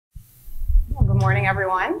morning,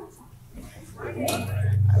 everyone.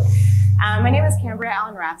 My name is Cambria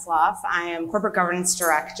Allen Ratzloff. I am Corporate Governance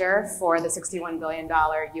Director for the $61 billion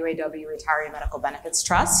UAW Retiree Medical Benefits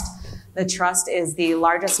Trust. The trust is the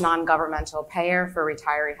largest non-governmental payer for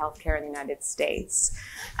retiree healthcare in the United States.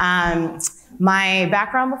 My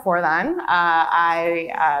background before then,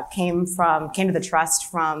 I came to the trust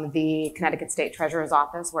from the Connecticut State Treasurer's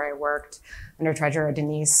Office, where I worked under Treasurer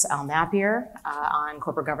Denise L. Napier on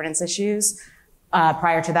corporate governance issues.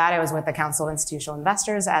 Prior to that, I was with the Council of Institutional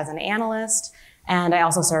Investors as an analyst, and I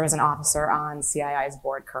also serve as an officer on CII's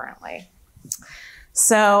board currently.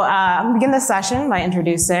 So I'm going to begin this session by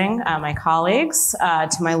introducing my colleagues.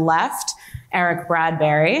 To my left, Eric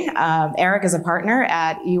Bradbury. Eric is a partner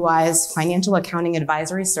at EY's Financial Accounting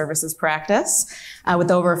Advisory Services practice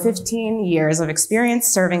with over 15 years of experience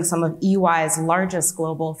serving some of EY's largest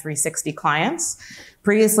global 360 clients.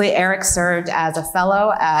 Previously, Eric served as a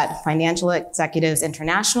fellow at Financial Executives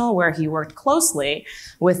International, where he worked closely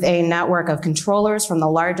with a network of controllers from the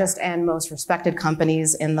largest and most respected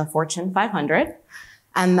companies in the Fortune 500.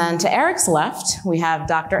 And then to Eric's left, we have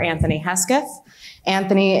Dr. Anthony Hesketh.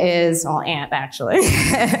 Anthony is, well, Ant actually,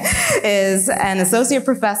 is an associate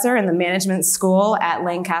professor in the management school at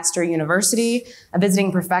Lancaster University, a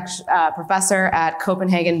visiting professor at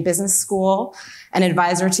Copenhagen Business School, an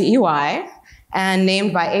advisor to EY, and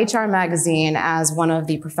named by HR Magazine as one of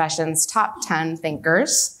the profession's top 10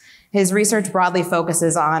 thinkers. His research broadly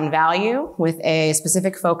focuses on value, with a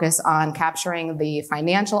specific focus on capturing the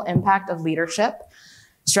financial impact of leadership,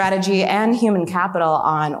 strategy, and human capital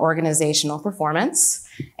on organizational performance.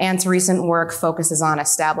 Ant's recent work focuses on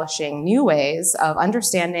establishing new ways of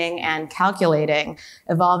understanding and calculating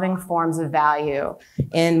evolving forms of value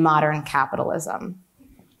in modern capitalism.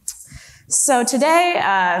 So today,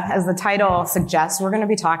 as the title suggests, we're going to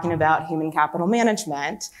be talking about human capital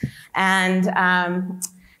management. And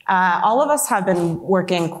all of us have been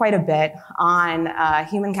working quite a bit on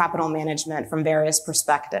human capital management from various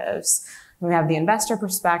perspectives. We have the investor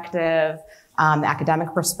perspective, the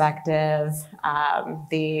academic perspective,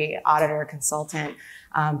 the auditor consultant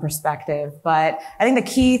perspective. But I think the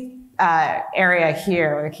key area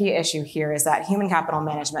here, the key issue here, is that human capital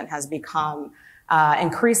management has become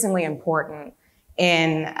increasingly important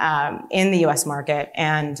in the U.S. market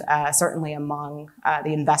and certainly among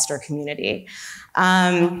the investor community.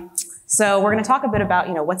 So we're going to talk a bit about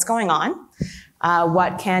what's going on,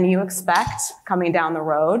 what can you expect coming down the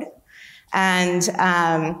road. And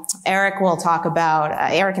Eric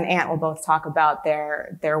and Ant will both talk about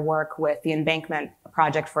their work with the Embankment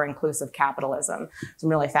Project for Inclusive Capitalism. Some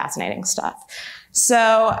really fascinating stuff.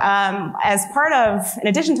 So in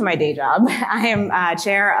addition to my day job, I am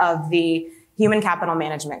chair of the Human Capital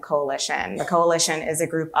Management Coalition. The coalition is a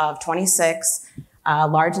group of 26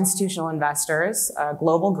 large institutional investors, a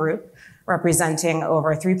global group representing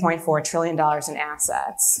over $3.4 trillion in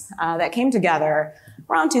assets that came together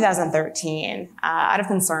around 2013 out of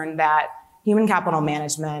concern that human capital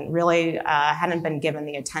management really hadn't been given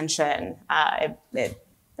the attention it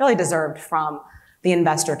really deserved from the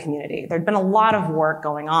investor community. There'd been a lot of work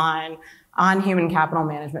going on human capital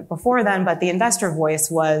management before then, but the investor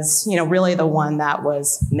voice was, really the one that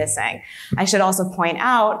was missing. I should also point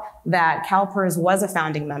out that CalPERS was a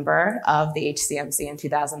founding member of the HCMC in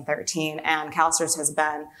 2013, and CalPERS has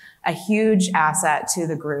been a huge asset to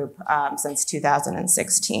the group since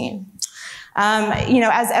 2016.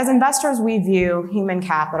 As investors, we view human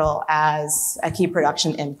capital as a key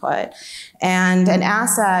production input and an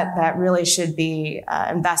asset that really should be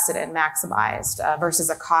invested and maximized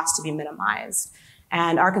versus a cost to be minimized.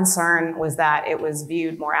 And our concern was that it was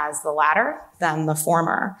viewed more as the latter than the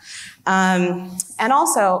former. And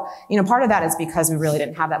also, part of that is because we really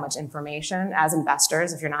didn't have that much information as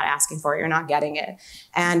investors. If you're not asking for it, you're not getting it.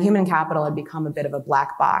 And human capital had become a bit of a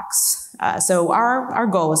black box. So our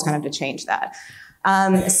goal was kind of to change that.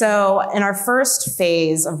 So in our first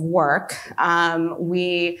phase of work,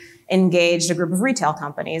 we engaged a group of retail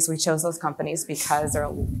companies. We chose those companies because there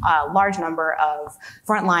are a large number of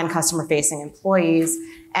frontline customer-facing employees.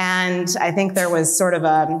 And I think there was sort of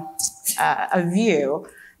a view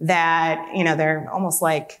that, they're almost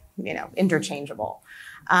like, interchangeable.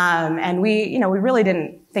 And we really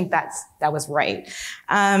didn't think that was right.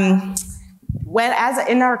 In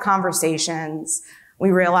our conversations, we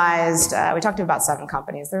realized, we talked to about 7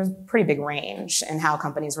 companies. There's a pretty big range in how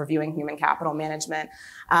companies were viewing human capital management.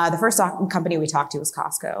 The first company we talked to was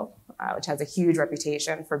Costco, which has a huge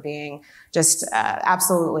reputation for being just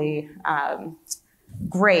absolutely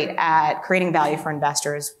great at creating value for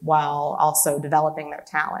investors while also developing their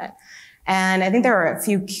talent. And I think there were a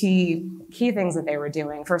few key things that they were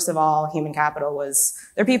doing. First of all, human capital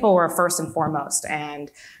their people were first and foremost.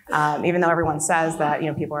 And even though everyone says that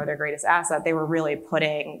people are their greatest asset, they were really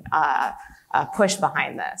putting a push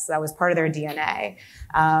behind this. That was part of their DNA.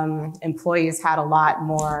 Employees had a lot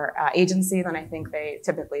more agency than I think they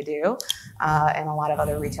typically do in a lot of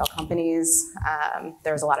other retail companies.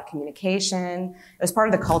 There was a lot of communication. It was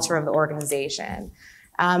part of the culture of the organization.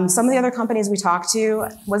 Some of the other companies we talked to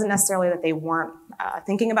wasn't necessarily that they weren't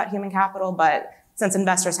thinking about human capital, but since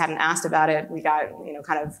investors hadn't asked about it, we got,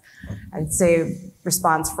 kind of, I'd say,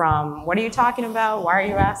 response from, what are you talking about? Why are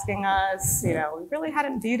you asking us? We really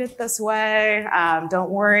hadn't viewed it this way.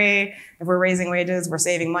 Don't worry, if we're raising wages, we're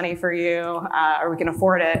saving money for you, or we can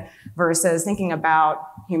afford it, versus thinking about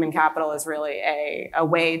human capital as really a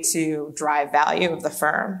way to drive value of the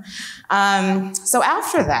firm. So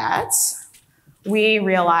after that, we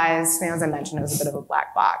realized, as I mentioned, it was a bit of a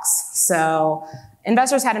black box. So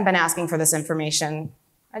investors hadn't been asking for this information.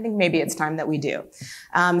 I think maybe it's time that we do.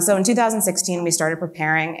 So in 2016, we started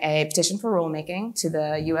preparing a petition for rulemaking to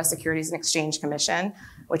the U.S. Securities and Exchange Commission,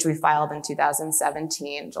 which we filed in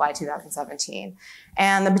 2017, July 2017.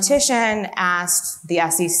 And the petition asked the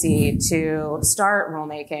SEC to start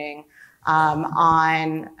rulemaking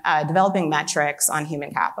on developing metrics on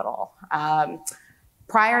human capital.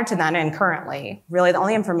 Prior to then and currently, really the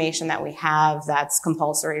only information that we have that's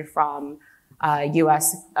compulsory from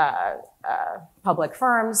U.S. Public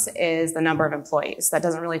firms is the number of employees. That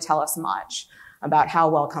doesn't really tell us much about how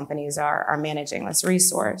well companies are managing this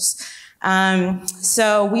resource.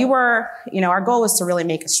 So we were, our goal was to really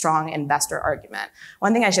make a strong investor argument.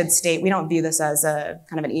 One thing I should state, we don't view this as a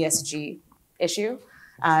kind of an ESG issue.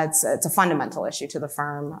 It's a fundamental issue to the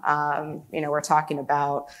firm. We're talking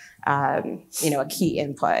about, a key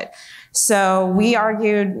input. So we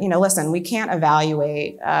argued, listen, we can't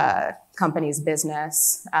evaluate company's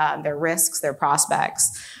business, their risks, their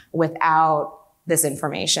prospects without this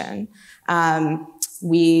information.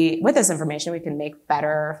 With this information, we can make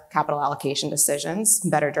better capital allocation decisions,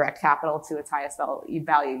 better direct capital to its highest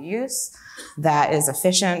value use that is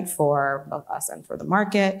efficient for both us and for the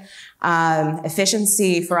market.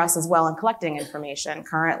 Efficiency for us as well in collecting information.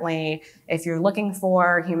 Currently, if you're looking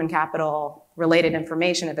for human capital related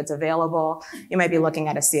information, if it's available, you might be looking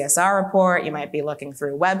at a CSR report, you might be looking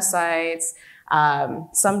through websites.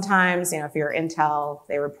 Sometimes, if you're Intel,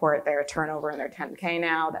 they report their turnover in their 10K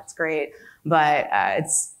now, that's great. But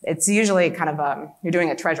it's usually kind of you're doing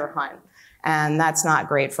a treasure hunt, and that's not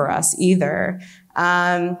great for us either.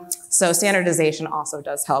 So standardization also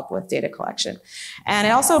does help with data collection. And it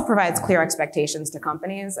also provides clear expectations to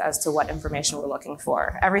companies as to what information we're looking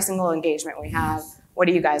for. Every single engagement we have, what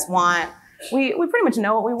do you guys want? We pretty much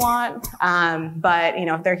know what we want, but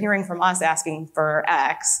if they're hearing from us asking for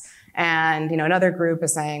X, and another group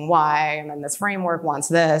is saying Y, and then this framework wants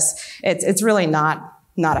this, it's really not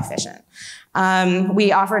efficient.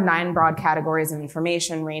 We offered 9 broad categories of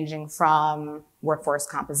information ranging from workforce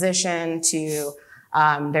composition to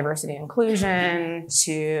diversity and inclusion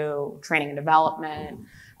to training and development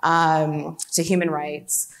to human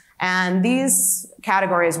rights. And these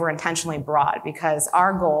categories were intentionally broad because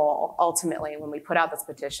our goal ultimately when we put out this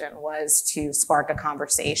petition was to spark a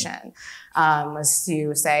conversation, was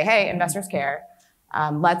to say, hey, investors care.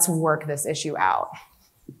 Let's work this issue out.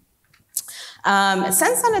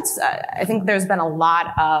 Since then, I think there's been a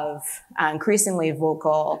lot of increasingly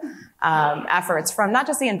vocal efforts from not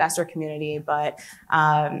just the investor community, but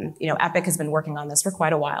Epic has been working on this for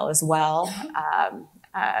quite a while as well.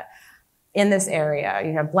 In this area,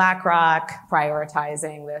 you have BlackRock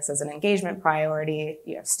prioritizing this as an engagement priority.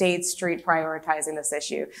 You have State Street prioritizing this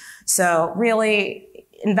issue. So really,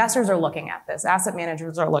 investors are looking at this. Asset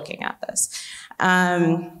managers are looking at this.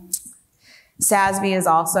 SASB has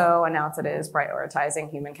also announced that it is prioritizing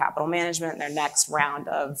human capital management in their next round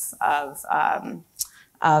of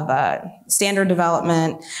standard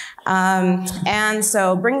development. And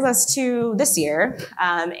so brings us to this year.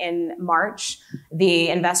 In March, the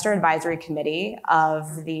Investor Advisory Committee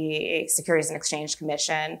of the Securities and Exchange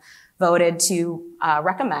Commission voted to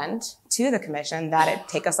recommend to the Commission that it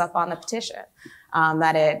take us up on the petition,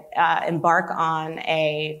 that it embark on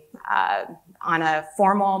a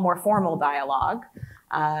more formal dialogue,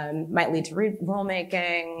 might lead to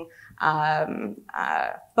rulemaking,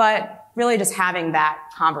 but really just having that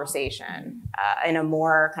conversation in a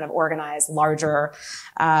more kind of organized, larger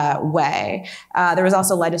way. There was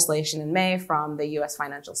also legislation in May from the U.S.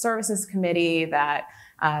 Financial Services Committee that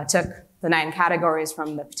took the 9 categories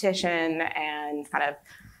from the petition and kind of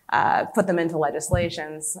put them into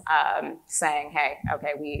legislations saying, hey,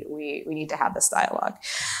 okay, we need to have this dialogue.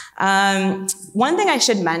 One thing I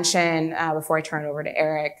should mention before I turn it over to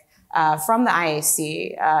Eric, from the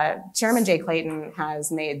IAC, Chairman Jay Clayton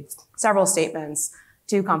has made several statements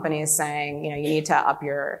to companies saying, you need to up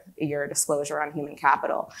your disclosure on human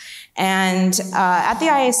capital. And at the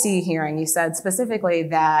IAC hearing, he said specifically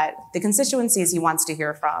that the constituencies he wants to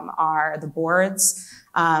hear from are the boards,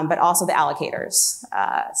 but also the allocators.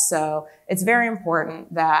 So it's very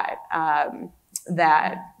important that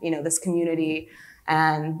this community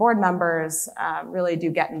and board members really do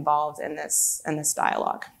get involved in this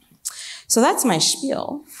dialogue. So that's my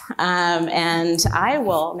spiel. And I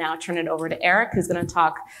will now turn it over to Eric, who's going to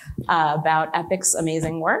talk about Epic's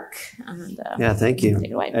amazing work. And, yeah, thank you.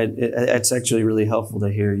 Take it away. It's actually really helpful to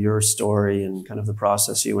hear your story and kind of the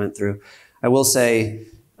process you went through. I will say,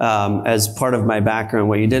 as part of my background,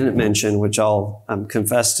 what you didn't mention, which I'll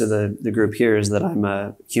confess to the group here, is that I'm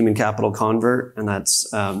a human capital convert, and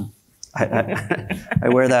that's I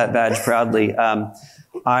wear that badge proudly.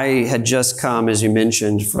 I had just come, as you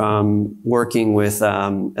mentioned, from working with,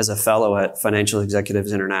 as a fellow at Financial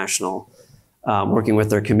Executives International, working with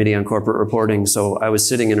their Committee on Corporate Reporting. So I was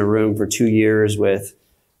sitting in a room for 2 years with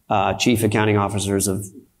chief accounting officers of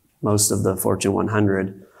most of the Fortune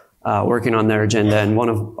 100, working on their agenda. And one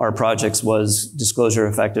of our projects was disclosure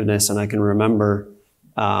effectiveness. And I can remember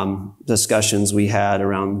discussions we had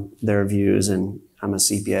around their views. And I'm a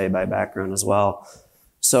CPA by background as well.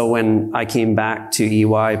 So when I came back to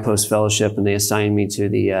EY post-fellowship and they assigned me to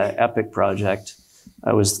the Epic project,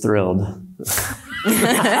 I was thrilled.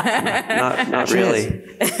 not really.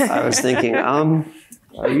 I was thinking, are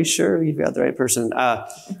you sure you've got the right person?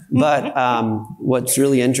 But what's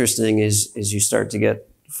really interesting is you start to get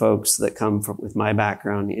folks that come with my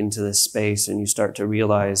background into this space, and you start to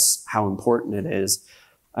realize how important it is.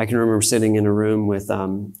 I can remember sitting in a room with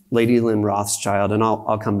Lady Lynn Rothschild, and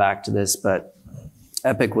I'll come back to this, but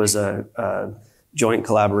Epic was a joint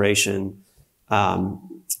collaboration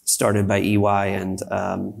started by EY and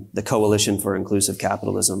the Coalition for Inclusive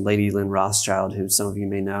Capitalism. Lady Lynn Rothschild, who some of you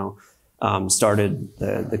may know, started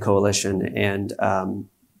the coalition, and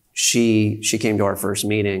she came to our first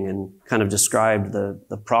meeting and kind of described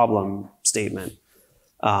the problem statement.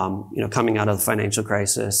 Coming out of the financial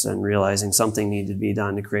crisis and realizing something needed to be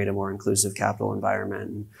done to create a more inclusive capital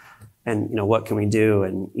environment, and what can we do?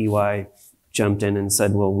 And EY jumped in and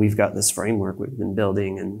said, well, we've got this framework we've been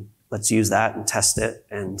building, and let's use that and test it.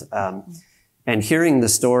 And hearing the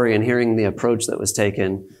story and hearing the approach that was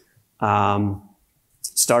taken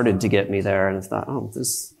started to get me there. And I thought, oh,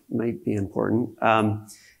 this might be important.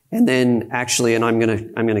 And then actually, and I'm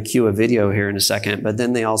gonna cue a video here in a second, but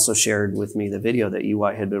then they also shared with me the video that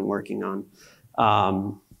EY had been working on.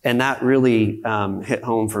 And that really hit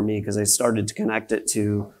home for me, because I started to connect it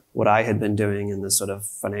to what I had been doing in the sort of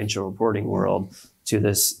financial reporting world, to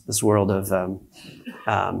this world of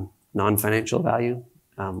non-financial value,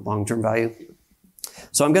 long-term value.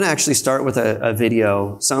 So I'm going to actually start with a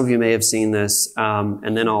video. Some of you may have seen this,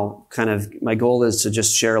 and then my goal is to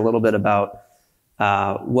just share a little bit about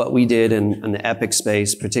what we did in the Epic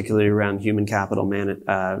space, particularly around human capital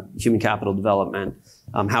development,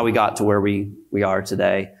 how we got to where we are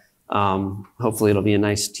today. Hopefully it'll be a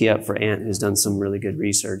nice tee up for Ant, who's done some really good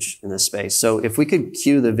research in this space. So if we could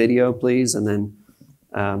cue the video, please, and then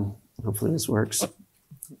hopefully this works.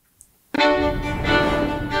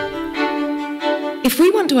 If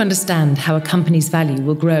we want to understand how a company's value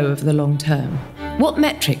will grow over the long term, what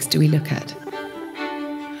metrics do we look at?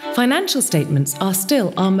 Financial statements are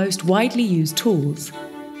still our most widely used tools,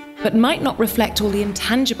 but might not reflect all the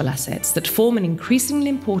intangible assets that form an increasingly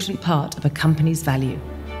important part of a company's value.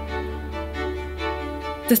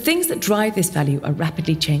 The things that drive this value are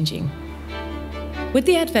rapidly changing. With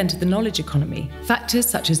the advent of the knowledge economy, factors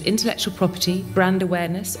such as intellectual property, brand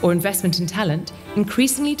awareness, or investment in talent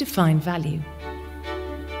increasingly define value.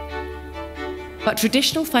 But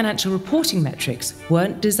traditional financial reporting metrics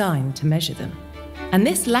weren't designed to measure them. And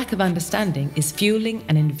this lack of understanding is fueling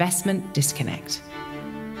an investment disconnect.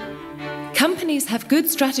 Companies have good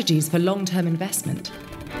strategies for long-term investment,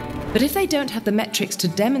 but if they don't have the metrics to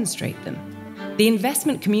demonstrate them, the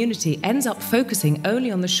investment community ends up focusing only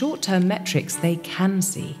on the short-term metrics they can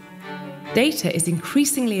see. Data is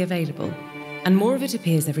increasingly available, and more of it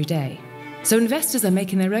appears every day. So investors are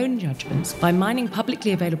making their own judgments by mining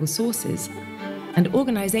publicly available sources, and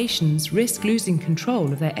organizations risk losing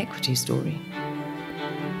control of their equity story.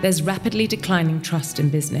 There's rapidly declining trust in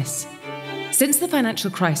business. Since the financial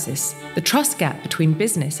crisis, the trust gap between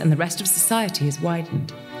business and the rest of society has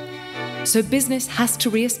widened. So business has to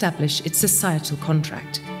re-establish its societal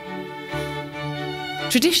contract.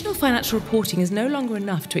 Traditional financial reporting is no longer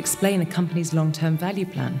enough to explain a company's long-term value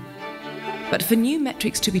plan. But for new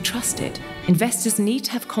metrics to be trusted, investors need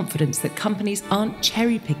to have confidence that companies aren't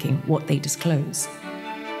cherry-picking what they disclose.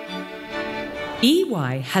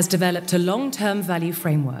 EY has developed a long-term value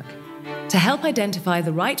framework to help identify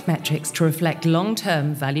the right metrics to reflect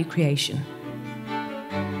long-term value creation.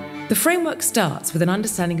 The framework starts with an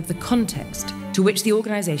understanding of the context to which the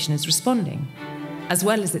organization is responding, as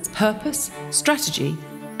well as its purpose, strategy,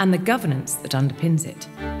 and the governance that underpins it.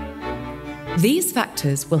 These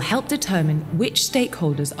factors will help determine which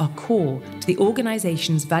stakeholders are core to the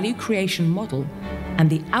organization's value creation model and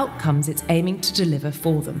the outcomes it's aiming to deliver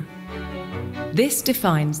for them. This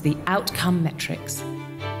defines the outcome metrics,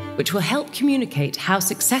 which will help communicate how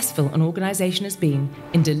successful an organization has been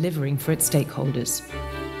in delivering for its stakeholders.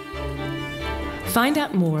 Find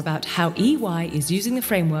out more about how EY is using the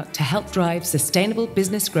framework to help drive sustainable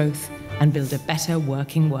business growth and build a better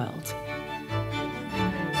working world.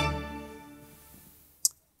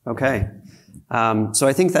 Okay, so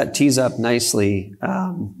I think that tees up nicely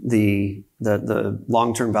the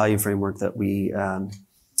long-term value framework that we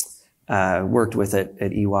worked with at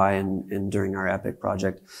EY and during our EPIC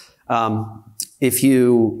project. If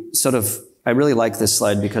you sort of, I really like this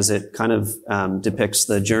slide because it kind of depicts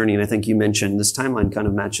the journey, and I think you mentioned this timeline kind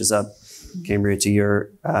of matches up, Cambria, to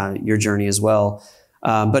your journey as well.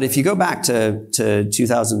 But if you go back to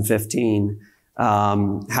 2015,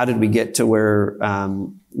 how did we get to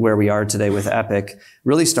where we are today with EPIC?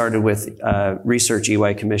 Really started with research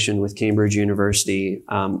EY commissioned with Cambridge University,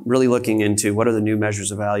 really looking into what are the new measures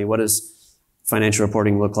of value, what does financial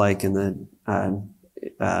reporting look like in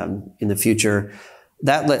the future.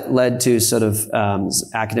 That led to sort of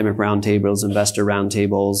academic roundtables, investor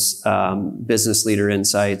roundtables, business leader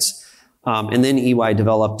insights, and then EY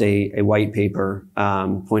developed a white paper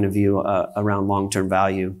point of view around long-term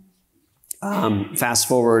value. Fast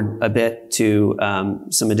forward a bit to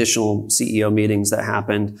some additional CEO meetings that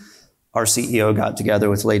happened. Our CEO got together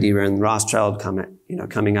with Lady Wren Rothschild,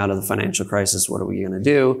 coming out of the financial crisis. What are we going to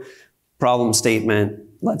do? Problem statement.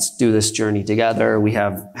 Let's do this journey together. We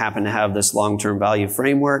happen to have this long-term value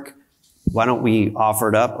framework. Why don't we offer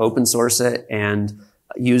it up, open source it, and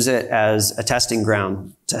use it as a testing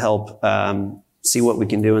ground to help see what we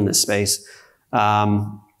can do in this space.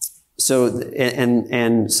 So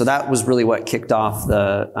that was really what kicked off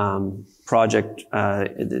the project,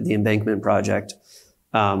 the embankment project.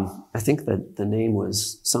 I think that the name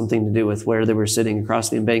was something to do with where they were sitting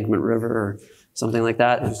across the embankment river or something like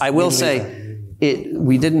that. I will say,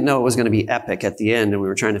 we didn't know it was going to be EPIC at the end, and we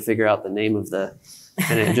were trying to figure out the name of and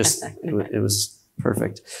it was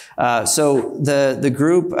perfect. So the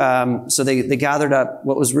group, so they gathered up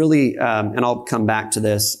what was really, and I'll come back to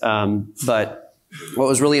this, but what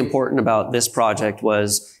was really important about this project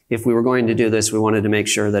was if we were going to do this, we wanted to make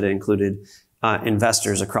sure that it included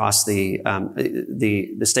investors across the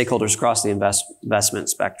stakeholders across the investment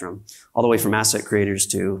spectrum, all the way from asset creators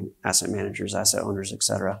to asset managers, asset owners, et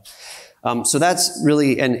cetera. So that's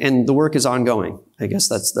really, and the work is ongoing. I guess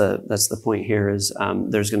that's the point here is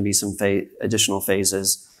there's going to be some additional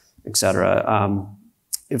phases, et cetera.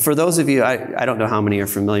 For those of you, I don't know how many are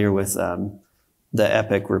familiar with the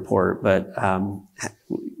EPIC report, but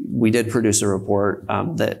we did produce a report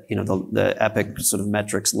that the EPIC sort of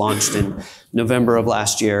metrics launched in November of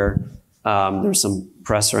last year. There was some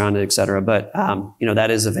press around it, et cetera, but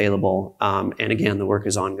that is available. And again, the work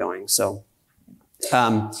is ongoing. So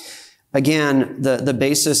again, the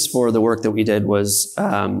basis for the work that we did was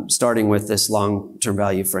starting with this long-term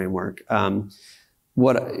value framework.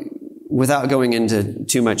 Without going into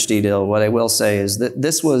too much detail, what I will say is that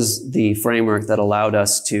this was the framework that allowed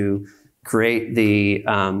us to create the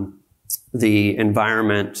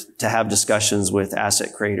environment to have discussions with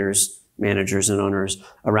asset creators, managers, and owners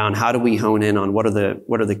around how do we hone in on what are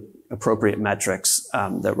the appropriate metrics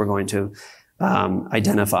that we're going to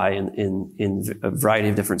identify in a variety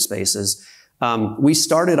of different spaces. We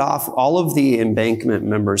started off, all of the embankment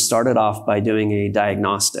members started off by doing a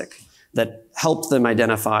diagnostic that helped them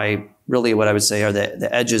identify really what I would say are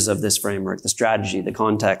the edges of this framework, the strategy, the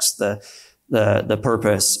context, the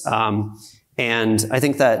purpose. And I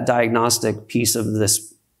think that diagnostic piece of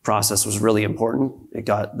this process was really important. It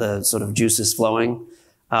got the sort of juices flowing.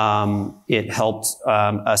 It helped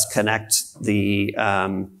us connect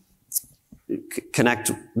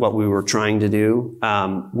what we were trying to do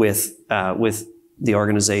with the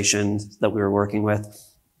organization that we were working with.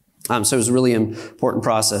 So it was a really important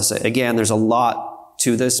process. Again, there's a lot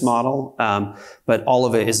to this model, but all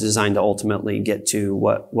of it is designed to ultimately get to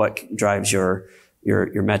what drives your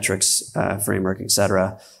metrics framework, et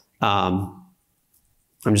cetera.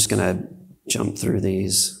 I'm just going to jump through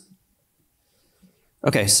these.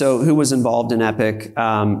 Okay, so who was involved in EPIC?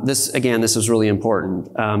 This was really important.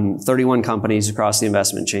 31 companies across the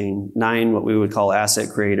investment chain, 9 what we would call asset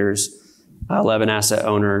creators, 11 asset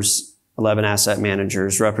owners, 11 asset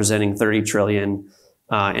managers, representing 30 trillion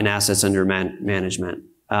in assets under management.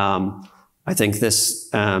 I think this,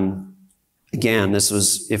 again, this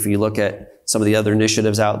was, if you look at some of the other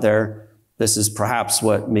initiatives out there, this is perhaps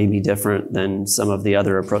what may be different than some of the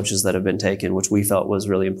other approaches that have been taken, which we felt was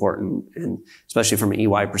really important, and especially from an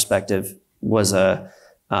EY perspective, was a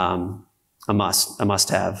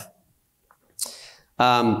must-have.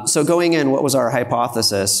 So going in, what was our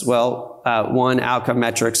hypothesis? Well, one, outcome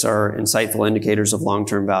metrics are insightful indicators of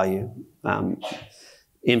long-term value.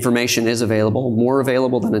 Information is available, more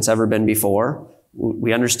available than it's ever been before.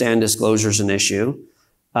 We understand disclosure is an issue.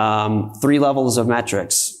 3 levels of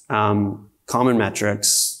metrics, common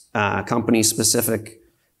metrics, company-specific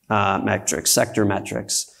metrics, sector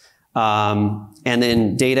metrics. And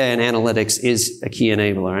then data and analytics is a key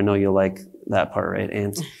enabler. I know you'll like that part, right,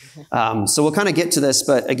 Ant? So we'll kind of get to this,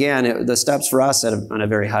 but again, the steps for us on a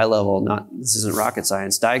very high level, this isn't rocket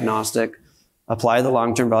science, diagnostic, apply the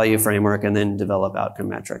long-term value framework, and then develop outcome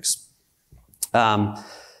metrics.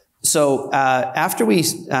 So after we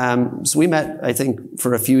met, I think,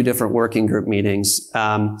 for a few different working group meetings.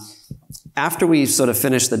 After we sort of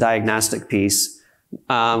finished the diagnostic piece,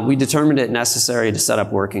 we determined it necessary to set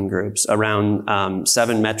up working groups around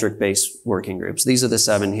 7 metric-based working groups. These are the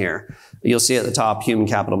 7 here. You'll see at the top, human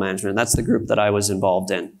capital management. That's the group that I was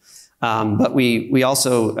involved in. But we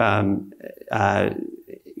also had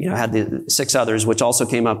the 6 others, which also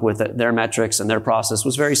came up with their metrics, and their process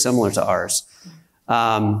was very similar to ours.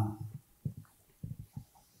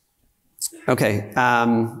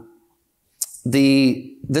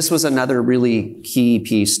 This was another really key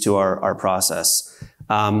piece to our process.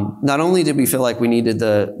 Not only did we feel like we needed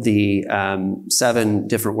the 7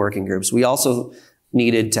 different working groups, we also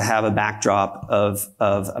needed to have a backdrop of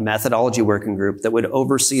a methodology working group that would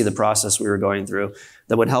oversee the process we were going through,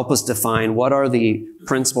 that would help us define what are the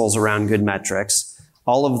principles around good metrics.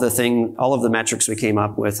 All of the metrics we came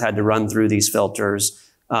up with had to run through these filters.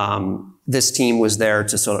 This team was there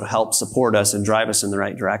to sort of help support us and drive us in the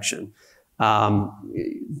right direction.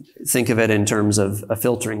 Think of it in terms of a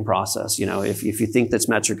filtering process. If you think this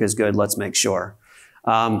metric is good, let's make sure.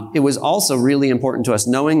 It was also really important to us,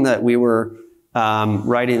 knowing that we were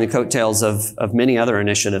riding the coattails of many other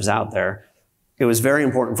initiatives out there. It was very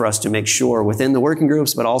important for us to make sure within the working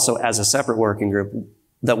groups, but also as a separate working group,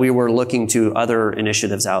 that we were looking to other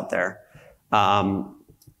initiatives out there,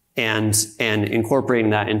 and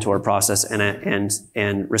incorporating that into our process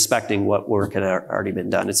and respecting what work had already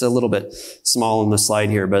been done. It's a little bit small on the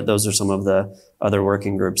slide here, but those are some of the other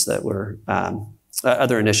working groups that were,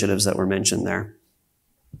 other initiatives that were mentioned there.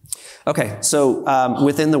 Okay, so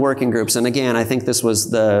within the working groups, and again, I think this was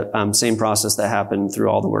the same process that happened through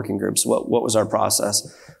all the working groups. What was our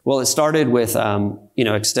process? Well, it started with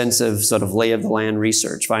extensive sort of lay of the land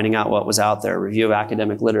research, finding out what was out there, review of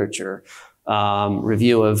academic literature,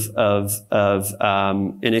 review of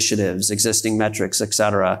initiatives, existing metrics, et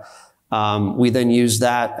cetera. We then used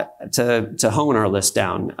that to hone our list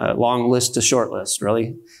down, a long list to short list,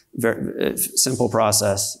 really. Very simple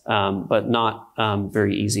process, but not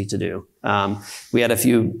very easy to do. We had a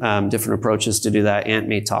few different approaches to do that. Ant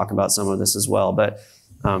may talk about some of this as well. But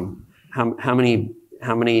how many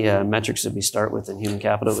metrics did we start with in human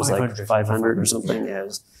capital? It was like 500 or something. Yeah, it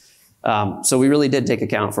was, so we really did take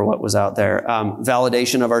account for what was out there.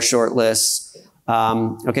 Validation of our short lists.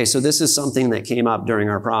 Okay, so this is something that came up during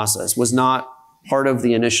our process. Was not part of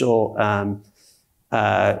the initial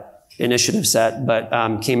initiative set,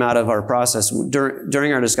 but came out of our process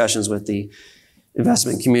during our discussions with the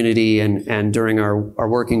investment community and during our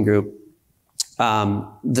working group.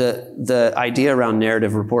 The idea around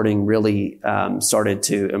narrative reporting really started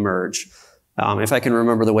to emerge. If I can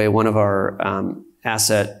remember the way one of our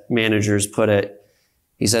asset managers put it,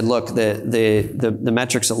 he said, look, the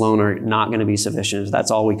metrics alone are not going to be sufficient. That's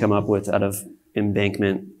all we come up with out of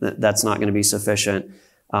embankment. That's not going to be sufficient.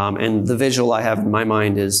 And the visual I have in my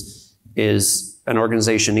mind is an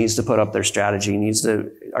organization needs to put up their strategy, needs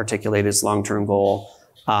to articulate its long-term goal,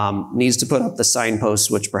 needs to put up the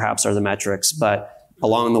signposts, which perhaps are the metrics, but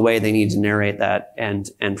along the way they need to narrate that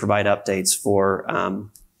and provide updates for,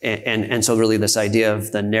 and so really this idea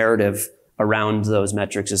of the narrative around those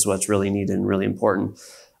metrics is what's really needed and really important.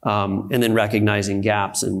 And then recognizing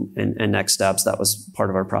gaps and next steps, that was part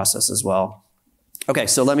of our process as well. Okay,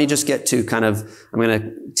 so let me just get to I'm going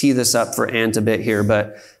to tee this up for Ant a bit here,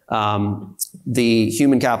 but the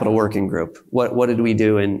Human Capital Working Group. What did we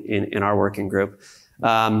do in our working group?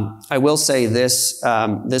 I will say this,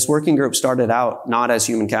 this working group started out not as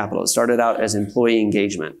human capital. It started out as employee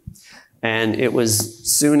engagement. And it was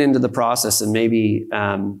soon into the process, and maybe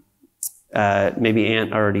Ant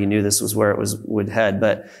already knew this was where it would head,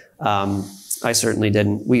 but I certainly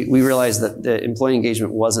didn't. We realized that the employee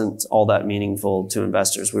engagement wasn't all that meaningful to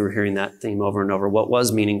investors. We were hearing that theme over and over. What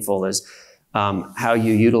was meaningful is how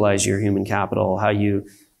you utilize your human capital, how you,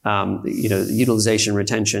 utilization,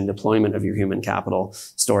 retention, deployment of your human capital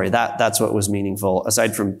story. That's what was meaningful.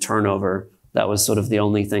 Aside from turnover, that was sort of the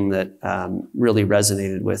only thing that really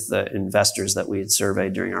resonated with the investors that we had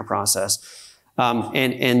surveyed during our process.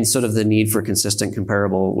 And sort of the need for consistent,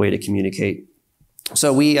 comparable way to communicate.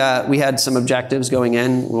 So we had some objectives going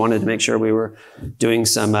in. We wanted to make sure we were doing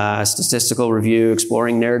some statistical review,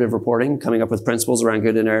 exploring narrative reporting, coming up with principles around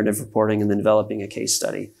good narrative reporting, and then developing a case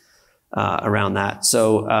study around that.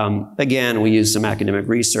 So again, we used some academic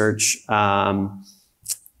research,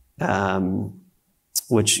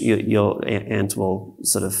 which Ant will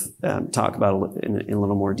sort of talk about in a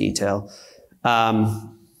little more detail.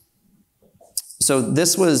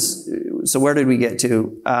 So where did we get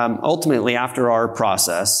to? Ultimately, after our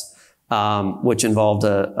process, which involved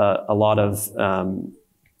a lot of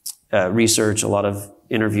research, a lot of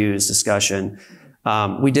interviews, discussion,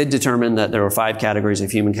 we did determine that there were 5 categories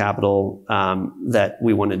of human capital that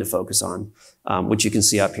we wanted to focus on, which you can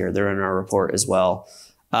see up here. They're in our report as well.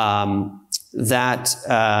 That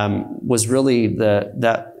was really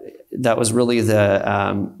the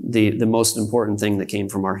most important thing that came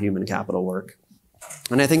from our human capital work.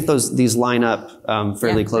 And I think these line up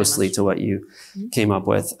fairly closely to what you came up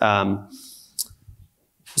with.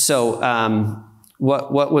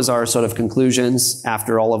 What was our sort of conclusions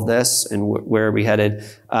after all of this, and where are we headed?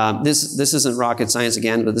 This isn't rocket science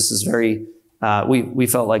again, but this is very, we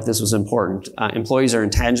felt like this was important. Employees are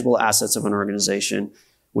intangible assets of an organization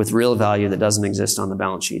with real value that doesn't exist on the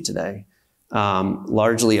balance sheet today,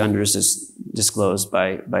 largely undisclosed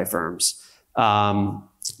by firms.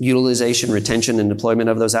 Utilization, retention, and deployment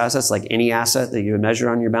of those assets, like any asset that you would measure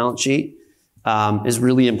on your balance sheet, is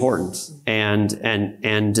really important,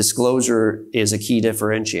 and disclosure is a key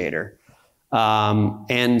differentiator.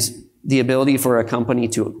 And the ability for a company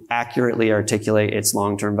to accurately articulate its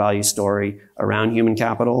long-term value story around human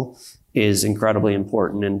capital is incredibly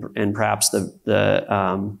important, and perhaps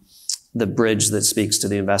the bridge that speaks to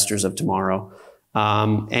the investors of tomorrow.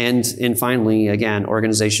 And finally, again,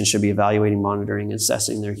 organizations should be evaluating, monitoring, and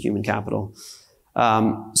assessing their human capital.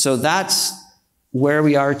 So that's where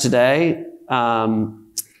we are today.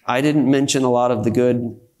 I didn't mention a lot of the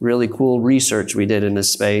good, really cool research we did in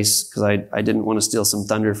this space because I didn't want to steal some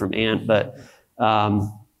thunder from Ant, but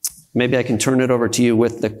maybe I can turn it over to you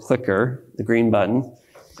with the clicker, the green button.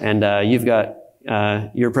 And you've got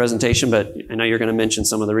your presentation, but I know you're going to mention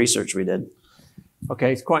some of the research we did.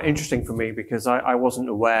 Okay, it's quite interesting for me because I wasn't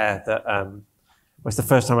aware that it's the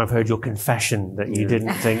first time I've heard your confession that you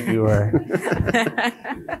didn't think you were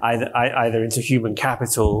either into human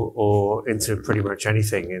capital or into pretty much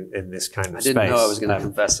anything in this kind of space. I didn't know I was going to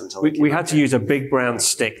confess until we had to use a big brown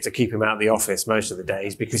stick to keep him out of the office most of the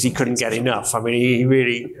days because he couldn't get enough. I mean, he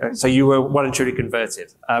really, so you were well and truly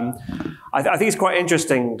converted. I think it's quite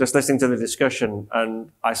interesting just listening to the discussion,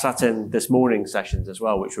 and I sat in this morning's sessions as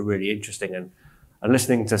well, which were really interesting, and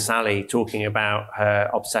listening to Sally talking about her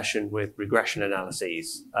obsession with regression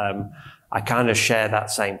analyses. I kind of share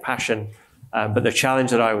that same passion, but the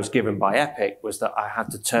challenge that I was given by Epic was that I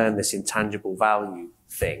had to turn this intangible value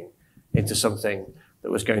thing into something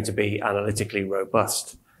that was going to be analytically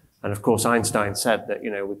robust. And of course, Einstein said that,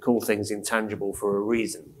 we call things intangible for a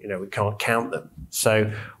reason. We can't count them.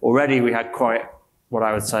 So already we had quite what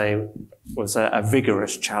I would say was a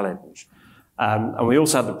vigorous challenge. And we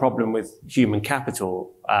also have the problem with human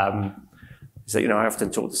capital, is that, I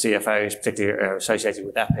often talk to CFOs, particularly associated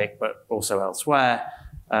with Epic, but also elsewhere,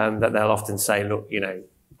 that they'll often say, look,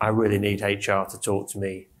 I really need HR to talk to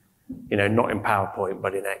me, not in PowerPoint,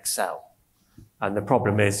 but in Excel. And the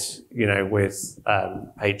problem is, with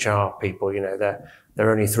HR people, there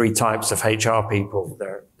are only 3 types of HR people.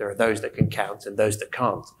 There are those that can count and those that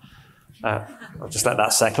can't. I'll just let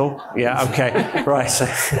that settle. Yeah, okay, right. So,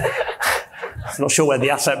 I'm not sure where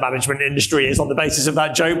the asset management industry is on the basis of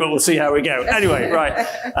that joke, but we'll see how we go. Anyway, right.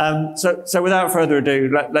 So without further ado,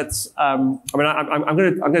 let's. I'm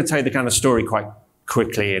going to tell you the kind of story quite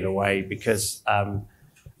quickly in a way because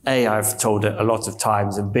A, I've told it a lot of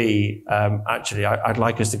times, and B, actually, I'd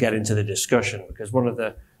like us to get into the discussion because one of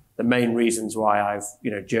the main reasons why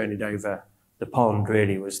I've journeyed over the pond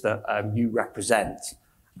really was that you represent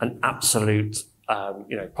an absolute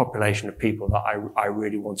population of people that I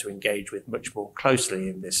really want to engage with much more closely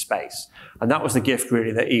in this space. And that was the gift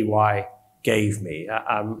really that EY gave me.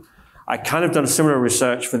 I kind of done similar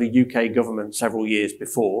research for the UK government several years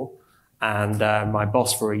before, and my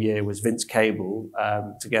boss for a year was Vince Cable,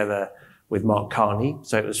 together with Mark Carney.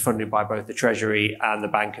 So it was funded by both the Treasury and the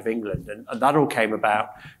Bank of England. And that all came about,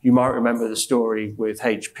 you might remember the story with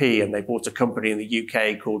HP, and they bought a company in the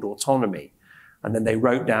UK called Autonomy. And then they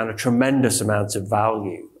wrote down a tremendous amount of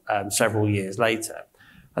value several years later.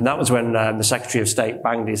 And that was when the Secretary of State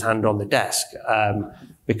banged his hand on the desk,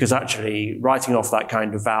 because actually writing off that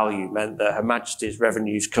kind of value meant that Her Majesty's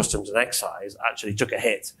Revenues, Customs and Excise actually took a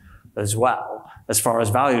hit as well, as far as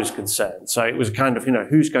value is concerned. So it was kind of,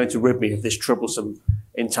 who's going to rid me of this troublesome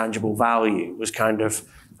intangible value was kind of,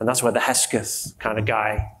 and that's where the Hesketh kind of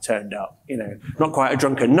guy turned up. Not quite a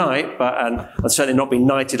drunken knight, but and certainly not being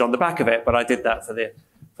knighted on the back of it. But I did that for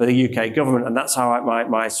the UK government, and that's how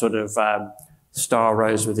my sort of star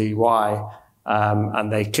rose with EY.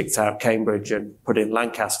 And they kicked out Cambridge and put in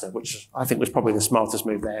Lancaster, which I think was probably the smartest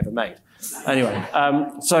move they ever made. Anyway,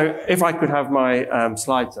 so if I could have my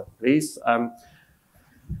slides up, please.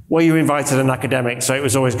 Well, you invited an academic, so it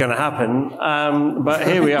was always going to happen. But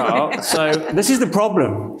here we are. So this is the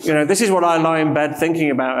problem. This is what I lie in bed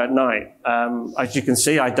thinking about at night. As you can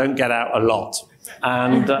see, I don't get out a lot.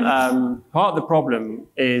 And part of the problem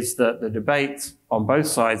is that the debate on both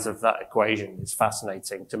sides of that equation is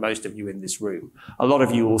fascinating to most of you in this room. A lot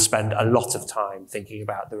of you will spend a lot of time thinking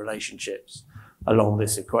about the relationships along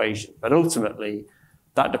this equation. But ultimately,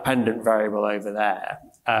 that dependent variable over there,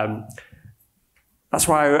 that's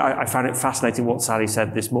why I found it fascinating what Sally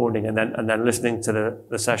said this morning, and then listening to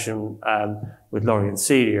the session with Laurie and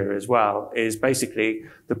Celia as well, is basically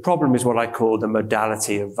the problem is what I call the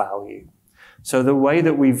modality of value. So the way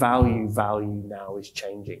that we value now is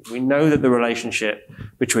changing. We know that the relationship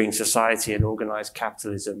between society and organized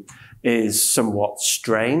capitalism is somewhat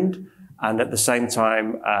strained, and at the same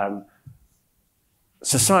time,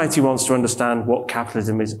 society wants to understand what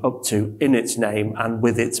capitalism is up to in its name and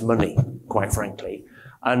with its money, quite frankly.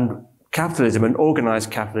 And capitalism and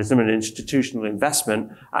organized capitalism and institutional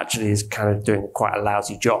investment actually is kind of doing quite a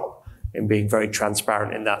lousy job in being very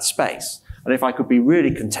transparent in that space. And if I could be really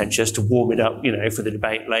contentious to warm it up, for the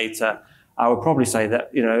debate later, I would probably say that,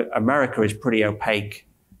 America is pretty opaque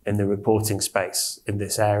in the reporting space in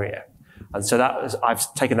this area. And so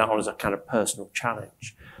I've taken that on as a kind of personal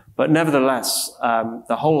challenge. But nevertheless,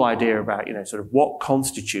 the whole idea about, sort of what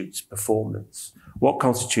constitutes performance, what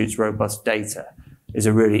constitutes robust data is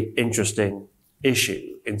a really interesting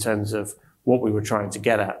issue in terms of what we were trying to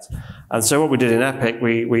get at. And so what we did in EPIC,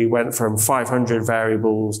 we went from 500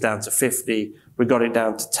 variables down to 50, we got it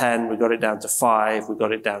down to 10, we got it down to 5, we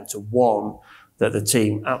got it down to 1, that the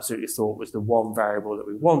team absolutely thought was the one variable that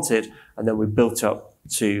we wanted, and then we built up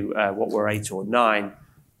to what were 8 or 9,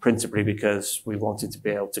 principally because we wanted to be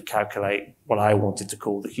able to calculate what I wanted to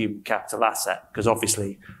call the human capital asset, because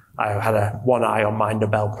obviously I had one eye on my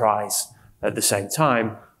Nobel Prize at the same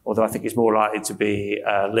time, although I think it's more likely to be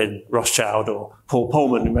Lynn Rothschild or Paul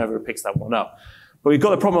Pullman, whoever picks that one up. But we've got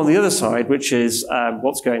the problem on the other side, which is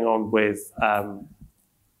what's going on with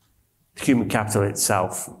human capital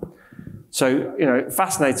itself. So,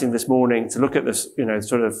 fascinating this morning to look at this,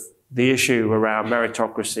 sort of the issue around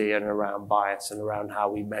meritocracy and around bias and around how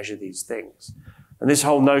we measure these things. And this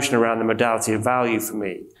whole notion around the modality of value for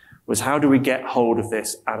me was how do we get hold of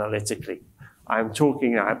this analytically? I'm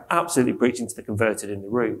absolutely preaching to the converted in the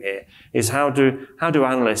room here, is how do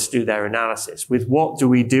analysts do their analysis? With what do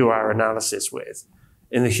we do our analysis with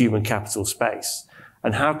in the human capital space?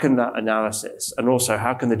 And how can that analysis, and also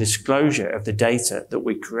how can the disclosure of the data that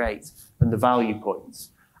we create and the value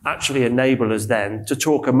points actually enable us then to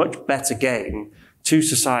talk a much better game to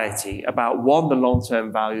society about, one, the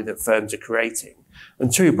long-term value that firms are creating,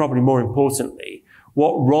 and two, probably more importantly,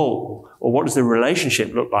 what role or what does the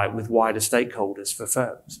relationship look like with wider stakeholders for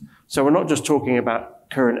firms? So we're not just talking about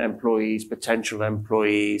current employees, potential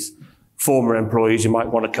employees, former employees who might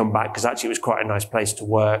want to come back because actually it was quite a nice place to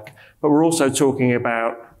work. But we're also talking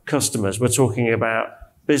about customers. We're talking about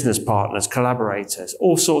business partners, collaborators,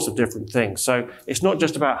 all sorts of different things. So it's not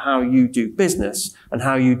just about how you do business and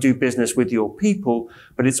how you do business with your people,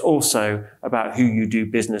 but it's also about who you do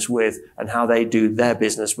business with and how they do their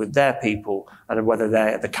business with their people and whether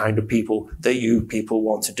they're the kind of people that you people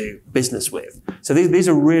want to do business with. So these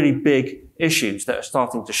are really big issues that are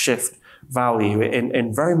starting to shift value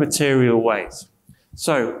in very material ways.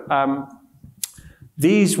 So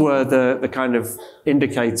these were the kind of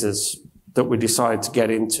indicators that we decided to get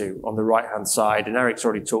into on the right-hand side. And Eric's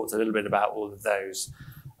already talked a little bit about all of those.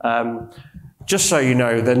 Just so you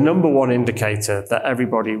know, the number one indicator that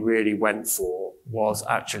everybody really went for was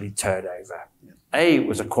actually turnover. It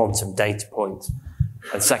was a quantum data point.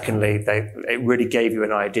 And secondly, it really gave you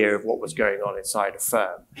an idea of what was going on inside a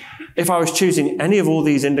firm. If I was choosing any of all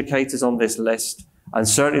these indicators on this list, and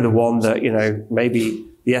certainly the one that, maybe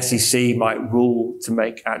the SEC might rule to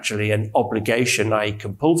make actually an obligation, i.e.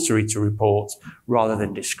 compulsory to report rather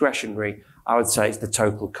than discretionary, I would say it's the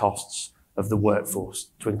total costs of the workforce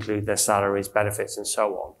to include their salaries, benefits, and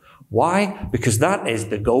so on. Why? Because that is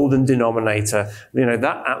the golden denominator.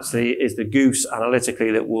 That actually is the goose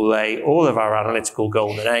analytically that will lay all of our analytical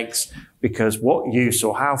golden eggs, because what use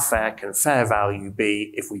or how fair can fair value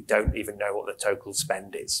be if we don't even know what the total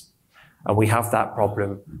spend is? And we have that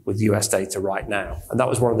problem with US data right now. And that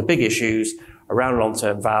was one of the big issues around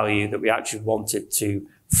long-term value, that we actually wanted to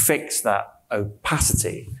fix that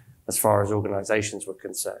opacity as far as organizations were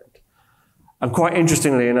concerned. And quite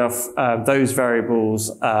interestingly enough, those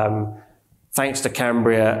variables, thanks to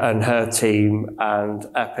Cambria and her team and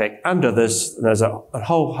Epic and others, there's a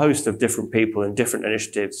whole host of different people and different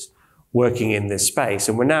initiatives working in this space.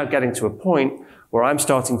 And we're now getting to a point where I'm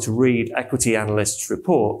starting to read equity analysts'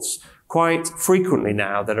 reports quite frequently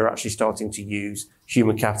now that are actually starting to use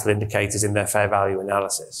human capital indicators in their fair value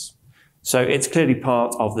analysis. So it's clearly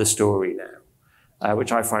part of the story now,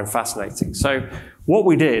 which I find fascinating. So what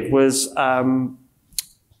we did was,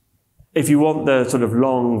 if you want the sort of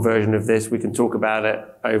long version of this, we can talk about it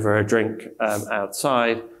over a drink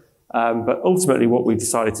outside. But ultimately what we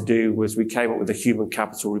decided to do was we came up with a human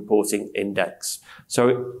capital reporting index.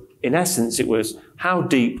 So in essence, it was how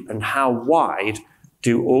deep and how wide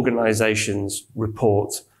do organizations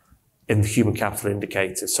report in the human capital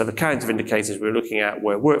indicators. So the kinds of indicators we were looking at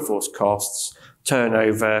were workforce costs,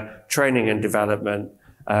 turnover, training and development,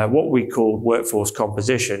 what we called workforce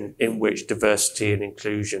composition, in which diversity and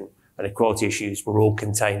inclusion and equality issues were all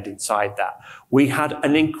contained inside that. We had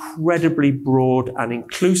an incredibly broad and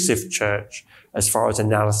inclusive church as far as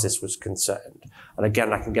analysis was concerned. And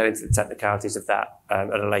again, I can get into the technicalities of that at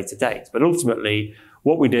a later date. But ultimately,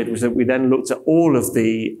 what we did was that we then looked at all of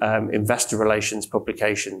the investor relations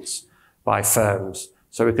publications by firms,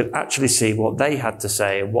 so we could actually see what they had to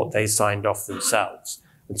say and what they signed off themselves.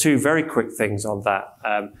 And two very quick things on that.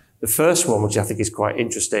 The first one, which I think is quite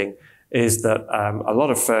interesting, is that a lot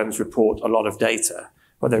of firms report a lot of data,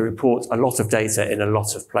 but they report a lot of data in a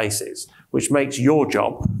lot of places, which makes your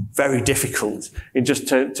job very difficult in just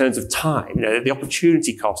terms of time. The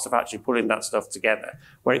opportunity cost of actually putting that stuff together,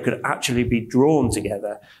 where it could actually be drawn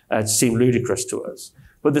together, seemed ludicrous to us.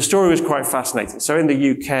 But the story was quite fascinating. So in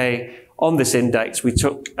the UK, on this index, we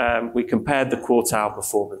compared the quartile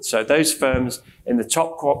performance. So those firms in the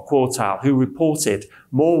top quartile who reported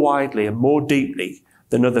more widely and more deeply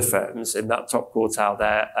than other firms in that top quartile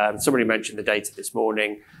there. Somebody mentioned the data this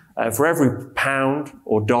morning. For every pound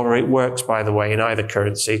or dollar, it works, by the way, in either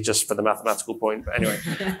currency, just for the mathematical point. But anyway,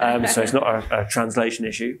 so it's not a translation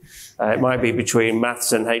issue. It might be between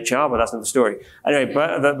maths and HR, but that's not the story. Anyway,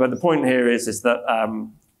 but the point here is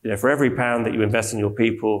that for every pound that you invest in your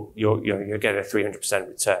people, you're getting a 300%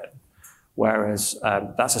 return. Whereas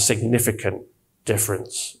that's a significant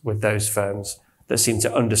difference with those firms that seem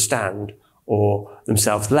to understand or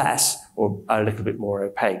themselves less or a little bit more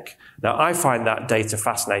opaque. Now, I find that data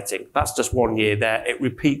fascinating. That's just 1 year there. It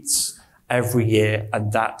repeats every year,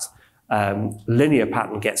 and that linear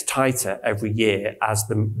pattern gets tighter every year as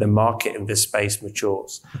the market in this space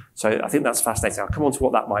matures. So I think that's fascinating. I'll come on to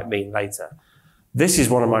what that might mean later. This is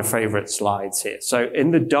one of my favorite slides here. So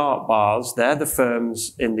in the dark bars, they're the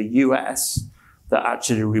firms in the US that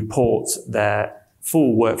actually report their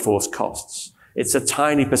full workforce costs. It's a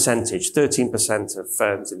tiny percentage, 13% of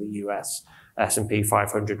firms in the US, S&P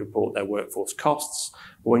 500 report their workforce costs.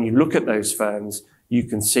 But when you look at those firms, you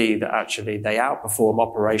can see that actually they outperform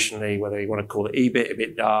operationally, whether you want to call it EBIT,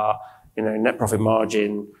 EBITDA, net profit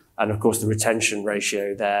margin, and of course the retention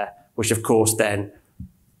ratio there, which of course then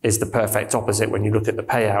is the perfect opposite when you look at the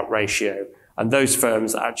payout ratio. And those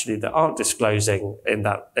firms actually that aren't disclosing in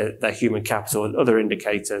that their human capital and other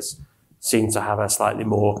indicators seem to have a slightly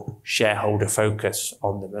more shareholder focus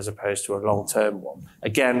on them as opposed to a long-term one.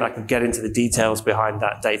 Again, I could get into the details behind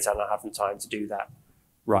that data, and I haven't time to do that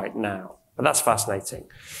right now. But that's fascinating.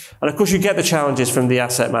 And of course, you get the challenges from the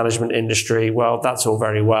asset management industry. Well, that's all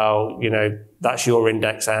very well. That's your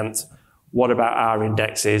index, Ant. What about our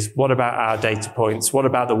indexes? What about our data points? What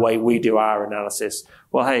about the way we do our analysis?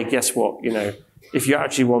 Well, hey, guess what? If you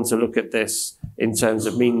actually want to look at this in terms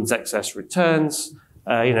of means excess returns,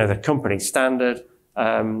 the company standard,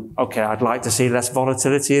 Okay, I'd like to see less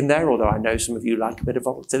volatility in there, although I know some of you like a bit of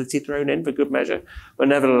volatility thrown in for good measure. But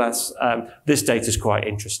nevertheless, this data is quite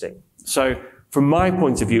interesting. So from my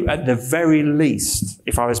point of view, at the very least,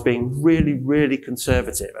 if I was being really, really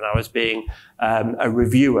conservative and I was being a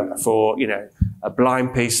reviewer for, a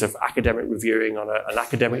blind piece of academic reviewing on an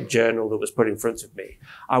academic journal that was put in front of me,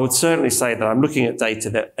 I would certainly say that I'm looking at data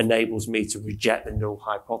that enables me to reject the null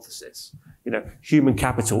hypothesis. Human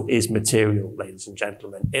capital is material, ladies and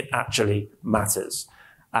gentlemen. It actually matters.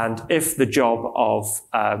 And if the job of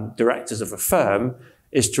directors of a firm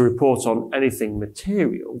is to report on anything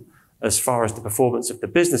material, as far as the performance of the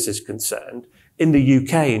business is concerned, in the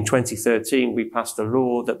UK in 2013, we passed a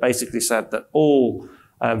law that basically said that all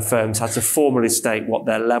firms had to formally state what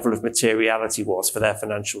their level of materiality was for their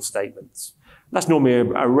financial statements. That's normally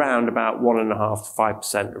around about 1.5% to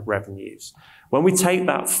 5% of revenues. When we take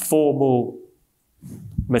that formal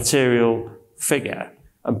material figure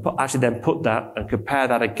and actually then put that and compare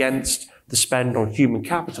that against the spend on human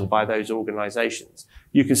capital by those organizations,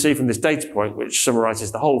 you can see from this data point, which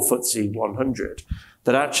summarizes the whole FTSE 100,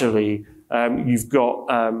 that actually you've got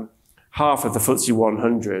half of the FTSE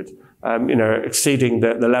 100 exceeding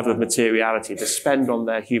the level of materiality. The spend on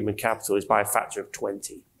their human capital is by a factor of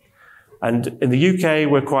 20. And in the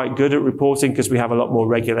UK, we're quite good at reporting because we have a lot more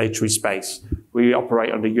regulatory space. We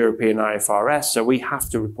operate under European IFRS, so we have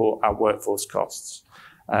to report our workforce costs.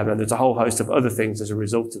 And there's a whole host of other things as a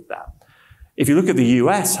result of that. If you look at the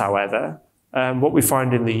US, however, what we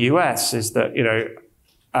find in the US is that,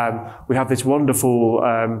 we have this wonderful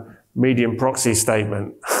median proxy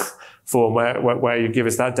statement form where you give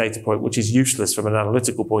us that data point, which is useless from an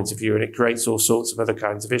analytical point of view, and it creates all sorts of other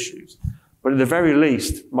kinds of issues. But at the very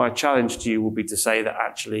least, my challenge to you will be to say that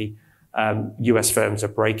actually US firms are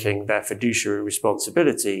breaking their fiduciary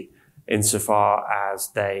responsibility insofar as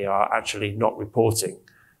they are actually not reporting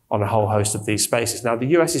on a whole host of these spaces. Now, the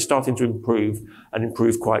US is starting to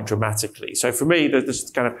improve quite dramatically. So for me, there's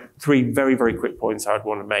kind of three very, very quick points I would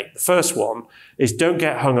want to make. The first one is don't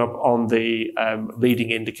get hung up on the leading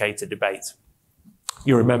indicator debate.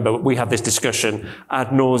 You remember we had this discussion ad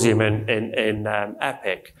nauseum in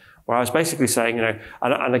EPIC, where I was basically saying,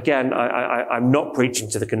 and again, I'm not preaching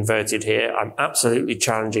to the converted here. I'm absolutely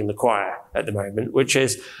challenging the choir at the moment, which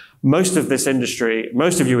is most of this industry,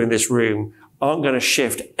 most of you in this room aren't going to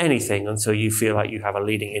shift anything until you feel like you have a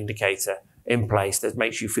leading indicator in place that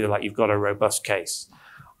makes you feel like you've got a robust case.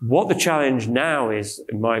 What the challenge now is,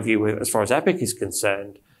 in my view, as far as EPIC is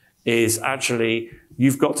concerned, is actually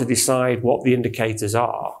you've got to decide what the indicators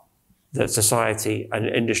are that society and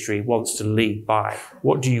industry wants to lead by.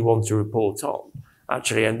 What do you want to report on,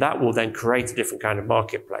 actually? And that will then create a different kind of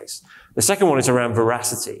marketplace. The second one is around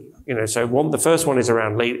veracity. The first one is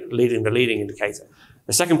around leading the leading indicator.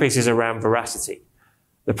 The second piece is around veracity.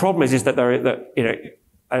 The problem is that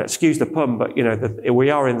excuse the pun, but we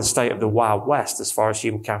are in the state of the Wild West as far as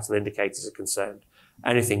human capital indicators are concerned.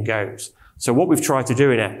 Anything goes. So what we've tried to do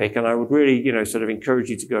in EPIC, and I would really, sort of encourage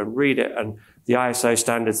you to go and read it, and the ISO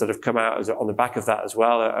standards that have come out on the back of that as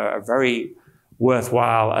well are very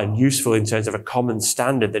worthwhile and useful in terms of a common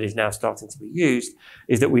standard that is now starting to be used,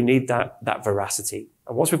 is that we need that veracity.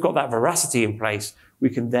 And once we've got that veracity in place, we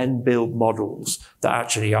can then build models that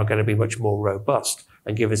actually are going to be much more robust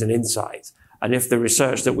and give us an insight. And if the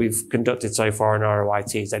research that we've conducted so far in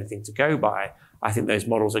ROIT is anything to go by, I think those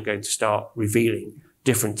models are going to start revealing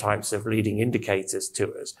different types of leading indicators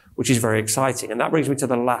to us, which is very exciting. And that brings me to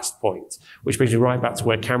the last point, which brings me right back to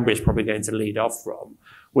where Cambria is probably going to lead off from,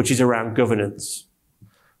 which is around governance.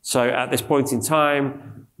 So at this point in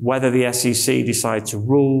time, whether the SEC decide to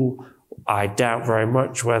rule, I doubt very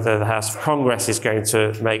much whether the House of Congress is going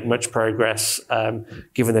to make much progress,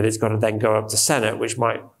 given that it's got to then go up to Senate, which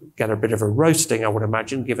might get a bit of a roasting, I would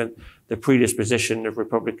imagine, given the predisposition of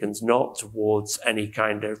Republicans not towards any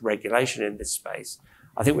kind of regulation in this space.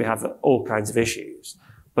 I think we have all kinds of issues.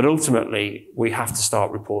 But ultimately, we have to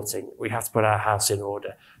start reporting. We have to put our house in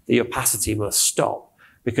order. The opacity must stop.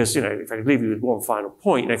 Because, if I could leave you with one final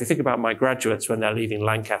point, if you think about my graduates when they're leaving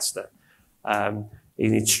Lancaster, you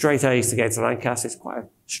need straight A's to get to Lancaster. It's quite a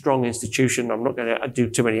strong institution. I'm not going to do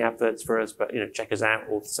too many adverts for us, but check us out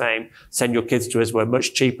all the same. Send your kids to us. We're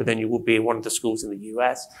much cheaper than you would be in one of the schools in the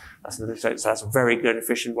US. That's a very good,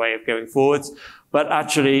 efficient way of going forwards. But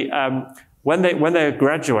actually, when they're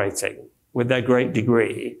graduating with their great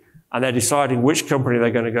degree and they're deciding which company they're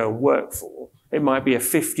going to go and work for, it might be a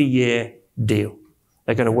 50-year deal.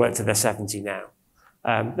 They're going to work till they're 70 now.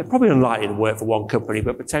 They're probably unlikely to work for one company,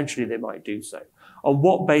 but potentially they might do so. On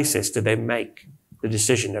what basis do they make the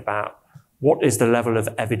decision about what is the level of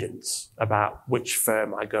evidence about which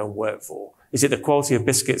firm I go and work for? Is it the quality of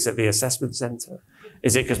biscuits at the assessment centre?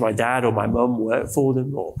 Is it because my dad or my mum worked for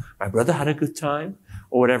them, or my brother had a good time,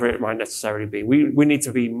 or whatever it might necessarily be? We need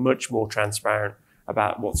to be much more transparent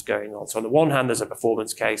about what's going on. So on the one hand, there's a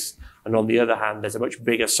performance case, and on the other hand, there's a much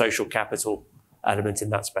bigger social capital element in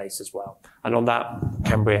that space as well. And on that,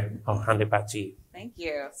 Cambria, I'll hand it back to you. Thank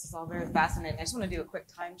you. This is all very fascinating. I just want to do a quick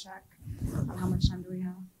time check on how much time do we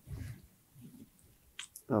have?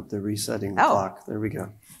 Oh, they're resetting the clock. There we go.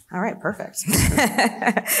 All right, perfect.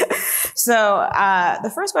 So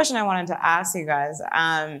the first question I wanted to ask you guys,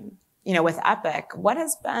 with Epic, what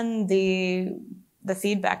has been the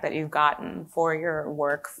feedback that you've gotten for your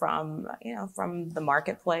work from the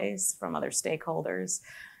marketplace, from other stakeholders?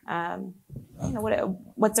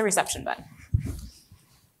 What's the reception been?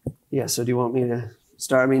 Yeah, so do you want me to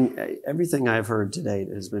start? I mean, everything I've heard to date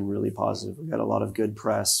has been really positive. We got a lot of good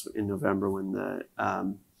press in November when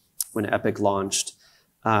Epic launched.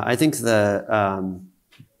 I think the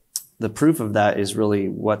proof of that is really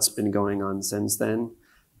what's been going on since then.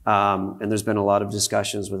 And there's been a lot of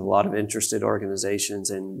discussions with a lot of interested organizations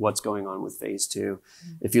in what's going on with phase 2.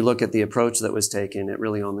 Mm-hmm. If you look at the approach that was taken, it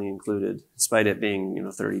really only included, despite it being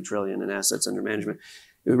 30 trillion in assets under management,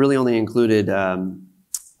 it really only included 9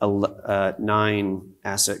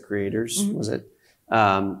 asset creators, was it?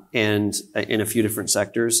 And in a few different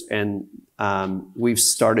sectors. And we've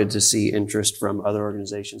started to see interest from other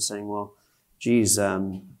organizations saying, well, geez,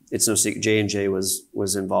 it's no secret J&J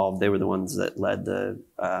was involved. They were the ones that led the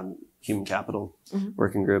human capital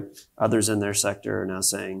working group. Others in their sector are now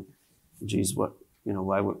saying, geez, why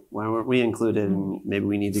weren't we included? And maybe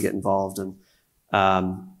we need to get involved. And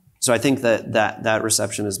so I think that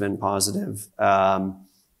reception has been positive. I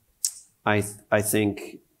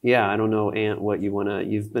think, I don't know, Ant, what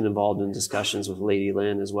you've been involved in discussions with Lady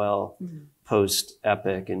Lynn as well, post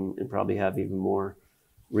Epic, and probably have even more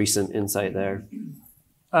recent insight there.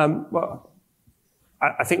 Well,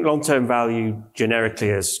 I think long-term value generically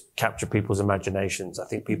has captured people's imaginations. I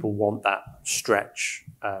think people want that stretch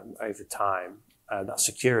over time, that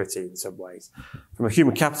security in some ways. From a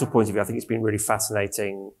human capital point of view, I think it's been really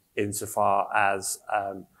fascinating insofar as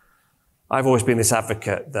I've always been this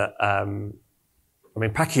advocate that,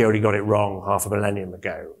 Pacchioli got it wrong half a millennium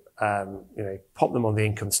ago. Pop them on the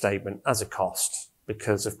income statement as a cost,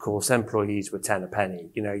 because of course employees were 10 a penny.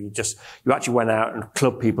 You actually went out and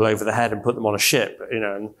clubbed people over the head and put them on a ship,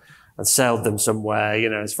 and sailed them somewhere,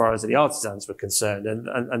 as far as the artisans were concerned.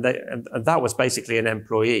 And that was basically an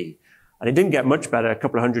employee. And it didn't get much better a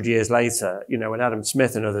couple of hundred years later, when Adam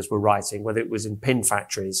Smith and others were writing, whether it was in pin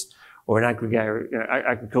factories or in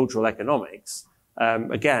agricultural economics.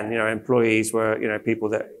 Again, employees were, people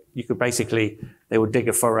that you could basically, they would dig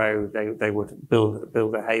a furrow, they would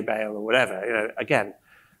build a hay bale or whatever. Again,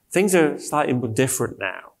 things are slightly different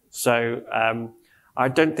now. So I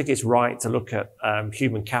don't think it's right to look at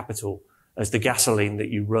human capital as the gasoline that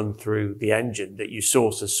you run through the engine that you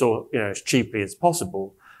source as cheaply as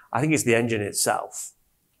possible. I think it's the engine itself.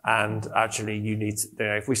 And actually you need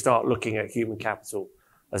to, if we start looking at human capital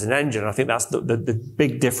as an engine, I think that's the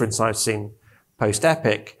big difference I've seen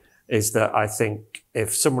post-Epic, is that I think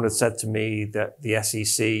if someone had said to me that the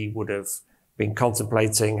SEC would have been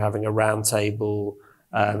contemplating having a roundtable,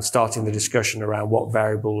 starting the discussion around what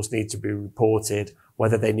variables need to be reported,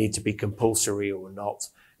 whether they need to be compulsory or not.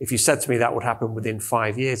 If you said to me that would happen within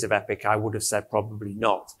 5 years of Epic, I would have said probably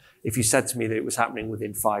not. If you said to me that it was happening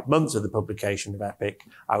within 5 months of the publication of Epic,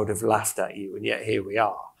 I would have laughed at you, and yet here we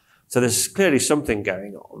are. So there's clearly something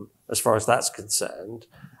going on as far as that's concerned.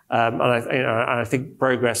 And I think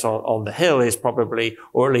progress on the Hill is probably,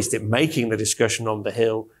 or at least it making the discussion on the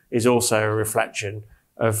Hill, is also a reflection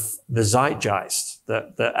of the zeitgeist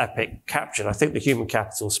that Epic captured. I think the human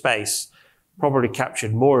capital space probably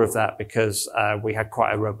captured more of that because we had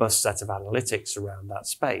quite a robust set of analytics around that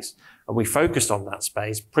space. And we focused on that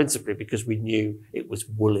space principally because we knew it was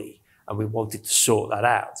woolly and we wanted to sort that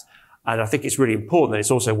out. And I think it's really important, and it's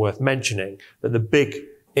also worth mentioning, that the big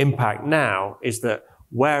impact now is that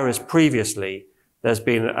whereas previously there's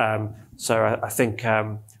been, I think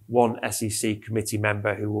one SEC committee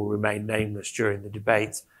member who will remain nameless during the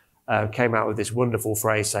debate came out with this wonderful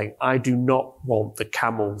phrase saying, I do not want the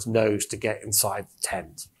camel's nose to get inside the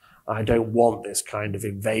tent. I don't want this kind of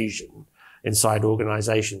invasion inside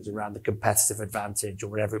organizations around the competitive advantage or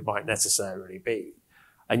whatever it might necessarily be.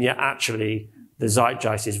 And yet actually the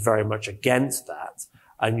zeitgeist is very much against that.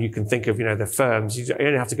 And you can think of, the firms, you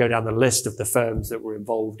only have to go down the list of the firms that were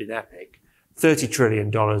involved in Epic. $30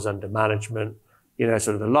 trillion under management, sort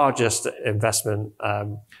of the largest investment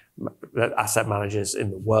asset managers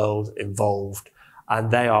in the world involved. And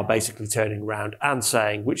they are basically turning around and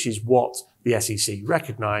saying, which is what the SEC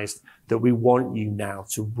recognized, that we want you now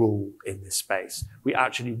to rule in this space. We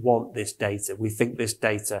actually want this data. We think this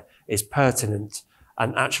data is pertinent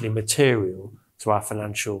and actually material to our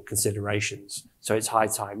financial considerations. So it's high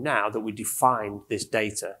time now that we define this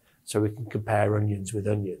data so we can compare onions with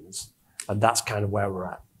onions. And that's kind of where we're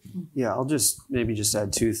at. Yeah, I'll maybe just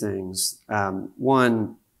add two things.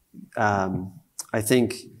 One, I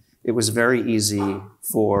think it was very easy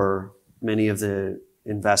for many of the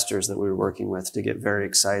investors that we were working with to get very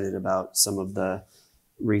excited about some of the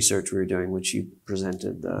research we were doing, which you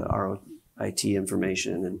presented, the ROIT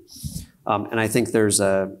information. And I think there's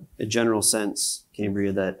a general sense,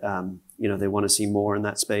 Cambria, that they want to see more in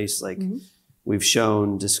that space. Like we've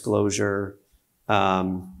shown disclosure,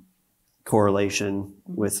 correlation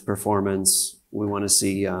with performance. We want to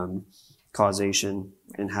see causation,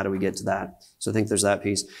 and how do we get to that? So I think there's that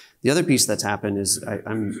piece. The other piece that's happened is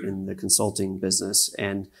I'm in the consulting business,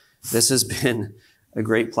 and this has been a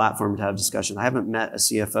great platform to have discussion. I haven't met a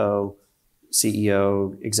CFO,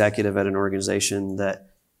 CEO, executive at an organization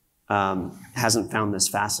that hasn't found this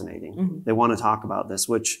fascinating. They want to talk about this,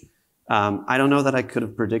 which I don't know that I could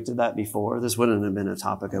have predicted that before. This wouldn't have been a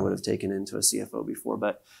topic I would have taken into a CFO before,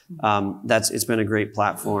 but it's been a great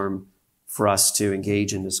platform for us to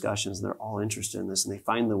engage in discussions. They're all interested in this, and they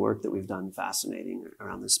find the work that we've done fascinating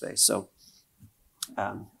around this space. So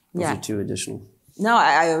those are two additional. No,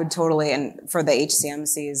 I would totally. And for the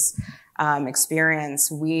HCMC's experience,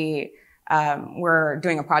 we're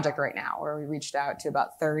doing a project right now where we reached out to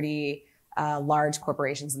about 30 large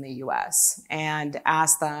corporations in the US and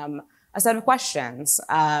asked them a set of questions.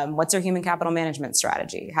 What's your human capital management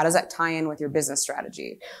strategy? How does that tie in with your business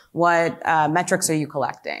strategy? What metrics are you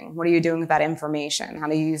collecting? What are you doing with that information? How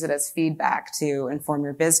do you use it as feedback to inform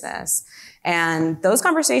your business? And those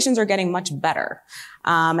conversations are getting much better.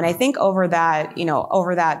 And I think over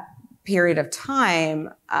that period of time,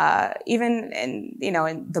 even in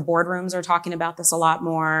the boardrooms are talking about this a lot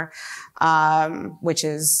more, which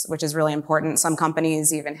is really important. Some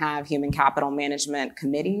companies even have human capital management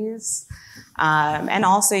committees. And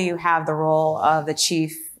also you have the role of the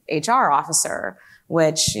chief HR officer,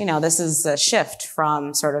 which, this is a shift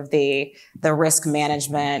from sort of the risk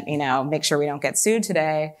management, make sure we don't get sued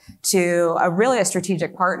today, to really a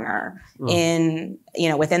strategic partner in,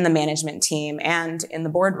 within the management team and in the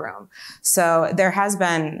boardroom. So there has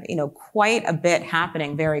been, quite a bit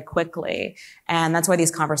happening very quickly. And that's why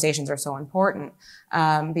these conversations are so important.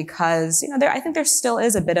 Because, I think there still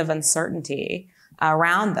is a bit of uncertainty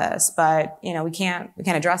around this, but we can't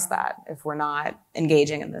address that if we're not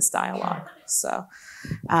engaging in this dialogue. So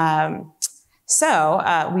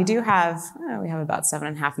we do have we have about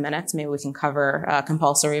 7.5 minutes. Maybe we can cover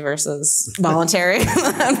compulsory versus voluntary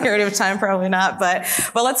period of time. Probably not, but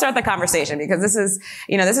let's start the conversation, because this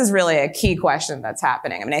is really a key question that's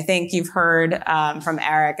happening. I mean, I think you've heard from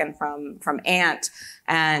Eric and from Ant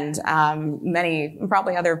and many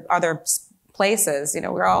probably other places,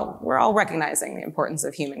 we're all recognizing the importance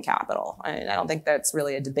of human capital. I don't think that's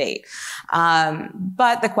really a debate.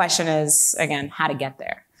 But the question is, again, how to get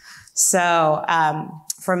there. So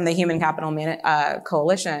from the Human Capital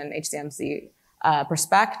Coalition, HCMC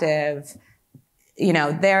perspective,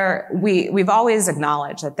 we've always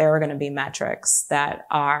acknowledged that there are going to be metrics that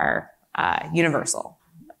are universal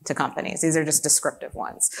to companies. These are just descriptive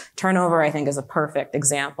ones. Turnover, I think, is a perfect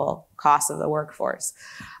example, cost of the workforce.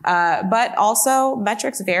 But also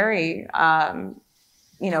metrics vary, from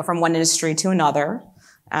one industry to another.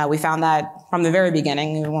 We found that from the very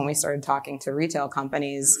beginning when we started talking to retail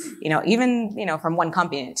companies, even, from one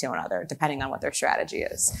company to another, depending on what their strategy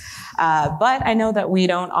is. But I know that we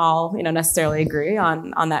don't all, necessarily agree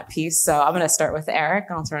on that piece. So I'm going to start with Eric,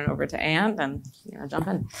 and I'll turn it over to Ant and, jump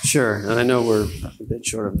in. Sure. And I know we're a bit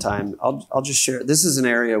short of time. I'll just share. This is an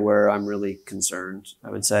area where I'm really concerned, I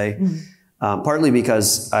would say. Partly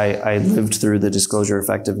because I lived through the disclosure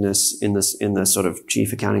effectiveness in the sort of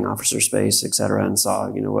chief accounting officer space, et cetera, and saw,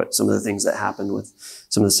 what some of the things that happened with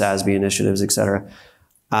some of the SASB initiatives, et cetera.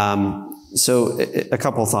 So a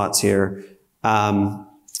couple thoughts here. I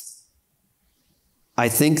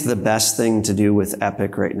think the best thing to do with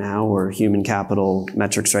EPIC right now, or human capital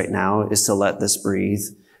metrics right now, is to let this breathe.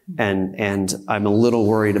 And I'm a little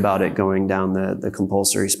worried about it going down the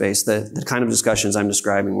compulsory space. The kind of discussions I'm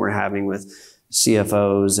describing we're having with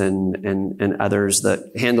CFOs and others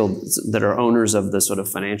that are owners of the sort of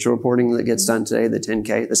financial reporting that gets done today, the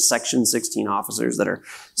 10K, the Section 16 officers that are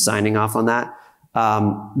signing off on that.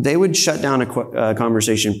 They would shut down a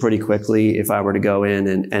conversation pretty quickly if I were to go in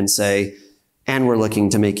and say, and we're looking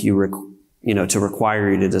to make you, to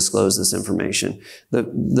require you to disclose this information.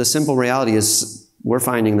 The simple reality is we're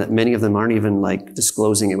finding that many of them aren't even like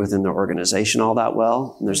disclosing it within their organization all that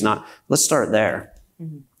well. And there's not, let's start there.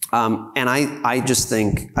 And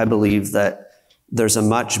I believe that there's a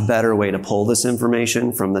much better way to pull this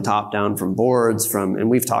information from the top down, from boards, and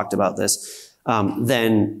we've talked about this,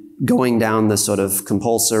 than going down this sort of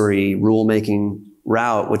compulsory rulemaking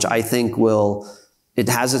route, which I think it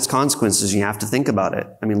has its consequences. You have to think about it.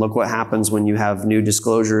 I mean, look what happens when you have new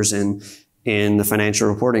disclosures in the financial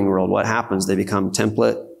reporting world. What happens? They become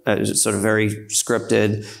template, sort of very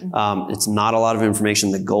scripted. It's not a lot of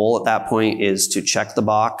information. The goal at that point is to check the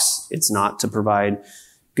box. It's not to provide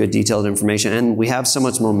good detailed information. And we have so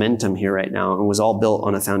much momentum here right now. It was all built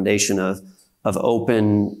on a foundation of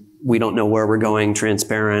open, we don't know where we're going,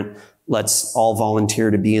 transparent. Let's all volunteer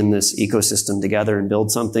to be in this ecosystem together and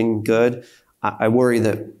build something good. I worry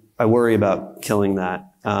about killing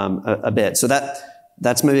that a bit. So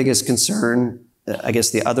that's my biggest concern. I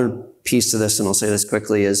guess the other piece to this, and I'll say this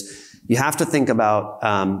quickly, is you have to think about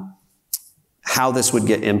how this would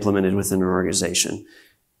get implemented within an organization.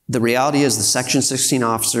 The reality is the Section 16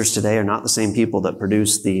 officers today are not the same people that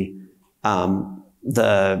produce this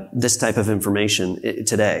type of information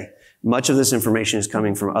today. Much of this information is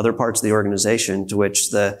coming from other parts of the organization to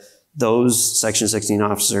which those Section 16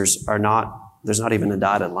 officers are not, there's not even a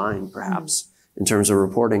dotted line perhaps in terms of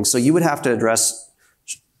reporting. So you would have to address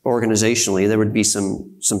organizationally, there would be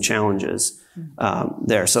some challenges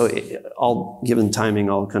there. So given timing,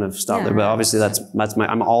 I'll kind of stop there. But obviously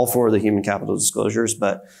I'm all for the human capital disclosures,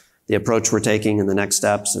 but the approach we're taking and the next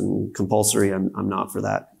steps and compulsory, I'm not for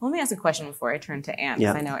that. Let me ask a question before I turn to Anne,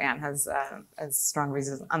 because I know Anne has strong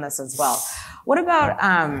reasons on this as well. What about,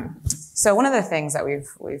 so one of the things that we've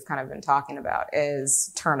kind of been talking about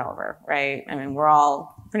is turnover, right? I mean, we're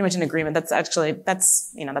all pretty much in agreement. That's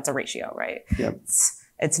a ratio, right? Yep.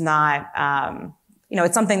 It's not,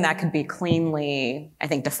 it's something that could be cleanly, I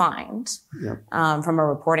think, defined from a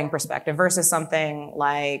reporting perspective versus something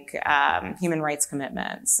like human rights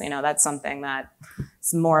commitments. That's something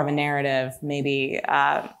that's more of a narrative, maybe.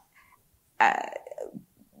 How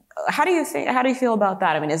do you feel about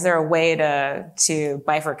that? I mean, is there a way to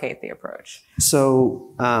bifurcate the approach?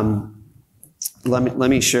 So let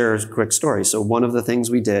me share a quick story. So one of the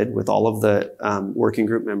things we did with all of the working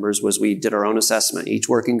group members was we did our own assessment. Each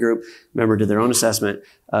working group member did their own assessment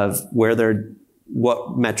of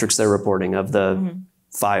what metrics they're reporting of the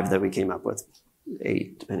 5 that we came up with,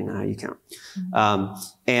 8, depending on how you count.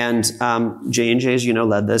 J&J, as you know,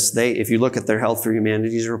 led this. If you look at their Health for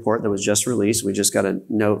Humanities report that was just released, we just got a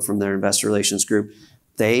note from their investor relations group.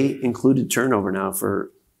 They included turnover now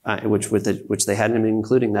which they hadn't been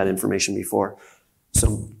including that information before.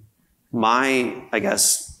 So my, I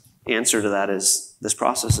guess, answer to that is this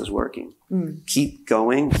process is working. Keep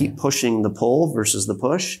going, keep pushing the pull versus the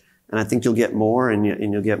push, and I think you'll get more and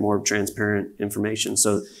you'll get more transparent information.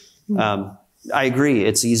 So I agree,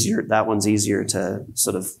 it's easier. That one's easier to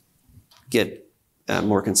sort of get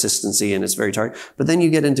more consistency, and it's very targeted. But then you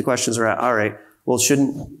get into questions around, all right, well,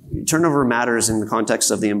 turnover matters in the context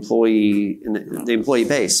of the employee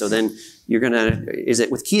base. So then is it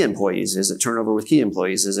with key employees? Is it turnover with key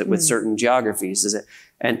employees? Is it with certain geographies?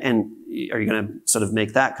 And are you going to sort of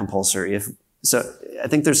make that compulsory? So I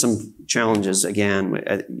think there's some challenges.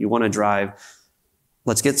 Again, you want to drive,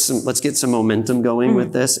 let's get some momentum going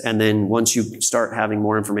with this. And then once you start having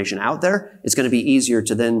more information out there, it's going to be easier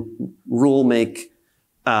to then make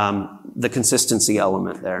the consistency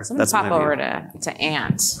element there. So I'm going to pop over to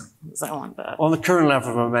Anne. I want that. On the current level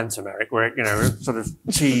of momentum, Eric, we're sort of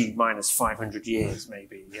T minus 500 years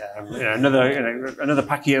maybe. Another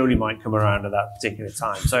Pacquiao might come around at that particular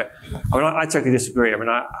time. So I totally disagree. I mean,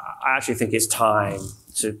 I actually think it's time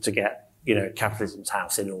to get capitalism's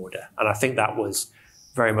house in order, and I think that was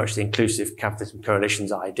very much the Inclusive Capitalism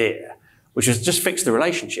Coalition's idea, which is just fix the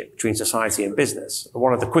relationship between society and business. And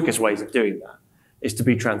one of the quickest ways of doing that is to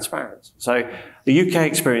be transparent. So the UK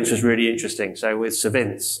experience was really interesting. So with Sir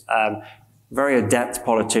Vince, very adept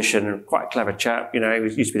politician and quite a clever chap. He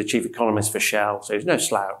used to be the chief economist for Shell, so he's no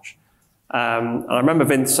slouch. And I remember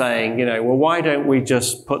Vince saying, well, why don't we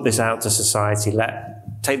just put this out to society,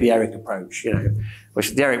 take the Eric approach,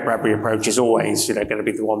 which the Eric Bradbury approach is always, going to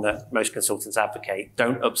be the one that most consultants advocate.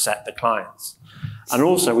 Don't upset the clients. And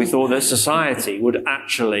also we thought that society would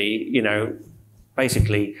actually,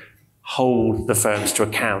 basically hold the firms to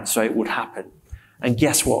account so it would happen. And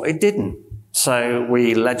guess what? It didn't. So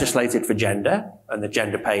we legislated for gender and the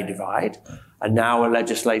gender pay divide. And now we're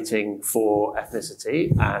legislating for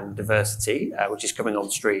ethnicity and diversity, which is coming on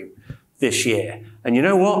stream this year. And you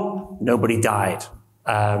know what? Nobody died.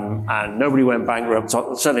 And nobody went bankrupt,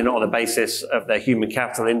 certainly not on the basis of their human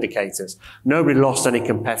capital indicators. Nobody lost any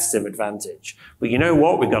competitive advantage. But you know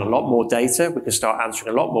what? We've got a lot more data. We can start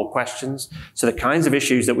answering a lot more questions. So the kinds of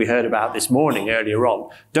issues that we heard about this morning earlier on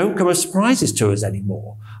don't come as surprises to us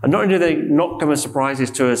anymore. And not only do they not come as surprises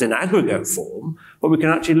to us in aggregate form, but we can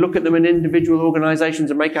actually look at them in individual organizations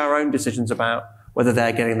and make our own decisions about whether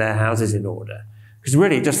they're getting their houses in order. Because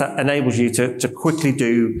really it just enables you to quickly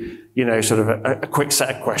do, you know, sort of a quick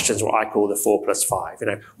set of questions, what I call the 4+5. You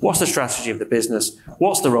know, what's the strategy of the business?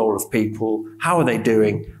 What's the role of people? How are they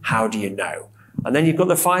doing? How do you know? And then you've got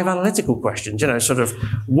the 5 analytical questions, you know, sort of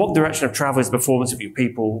what direction of travel is the performance of your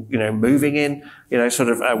people, you know, moving in, you know, sort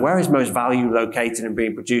of where is most value located and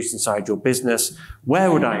being produced inside your business?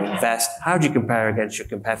 Where would I invest? How do you compare against your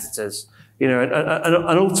competitors? You know,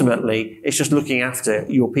 and ultimately, it's just looking after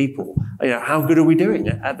your people. You know, how good are we doing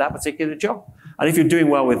at that particular job? And if you're doing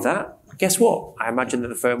well with that, guess what? I imagine that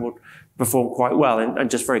the firm will perform quite well. And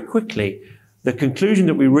just very quickly, the conclusion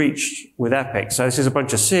that we reached with Epic, so this is a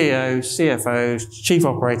bunch of CEOs, CFOs, chief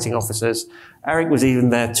operating officers. Eric was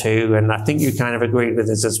even there too, and I think you kind of agreed with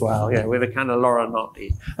us as well. You know, we're the kind of Laura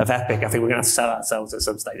Notti of Epic. I think we're going to sell ourselves at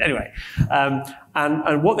some stage. Anyway,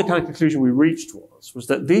 and what the kind of conclusion we reached was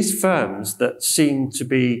that these firms that seemed to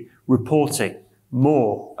be reporting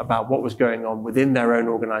more about what was going on within their own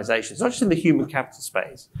organizations, not just in the human capital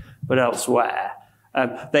space, but elsewhere,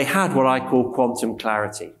 they had what I call quantum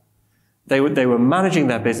clarity. They were managing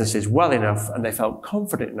their businesses well enough, and they felt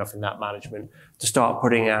confident enough in that management to start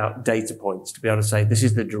putting out data points to be able to say, this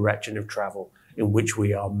is the direction of travel in which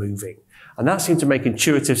we are moving. And that seemed to make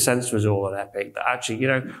intuitive sense to us all at Epic, that actually, you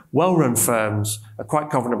know, well-run firms are quite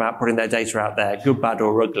confident about putting their data out there, good, bad,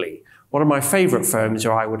 or ugly. One of my favorite firms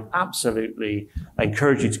who I would absolutely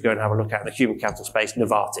encourage you to go and have a look at in the human capital space,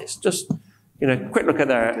 Novartis. Just, you know, quick look at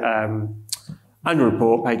their annual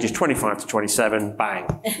report, pages 25 to 27, bang,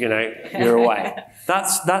 you know, you're away.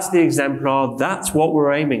 That's the exemplar. That's what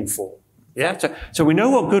we're aiming for. Yeah. So we know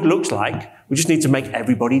what good looks like. We just need to make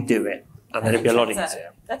everybody do it. And then it'd be a lot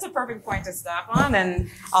easier. That's a perfect point to stop on, and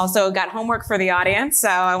also got homework for the audience. So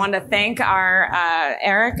I want to thank our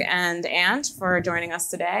Eric and Ant for joining us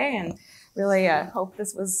today, and really hope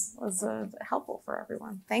this was helpful for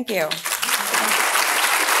everyone. Thank you.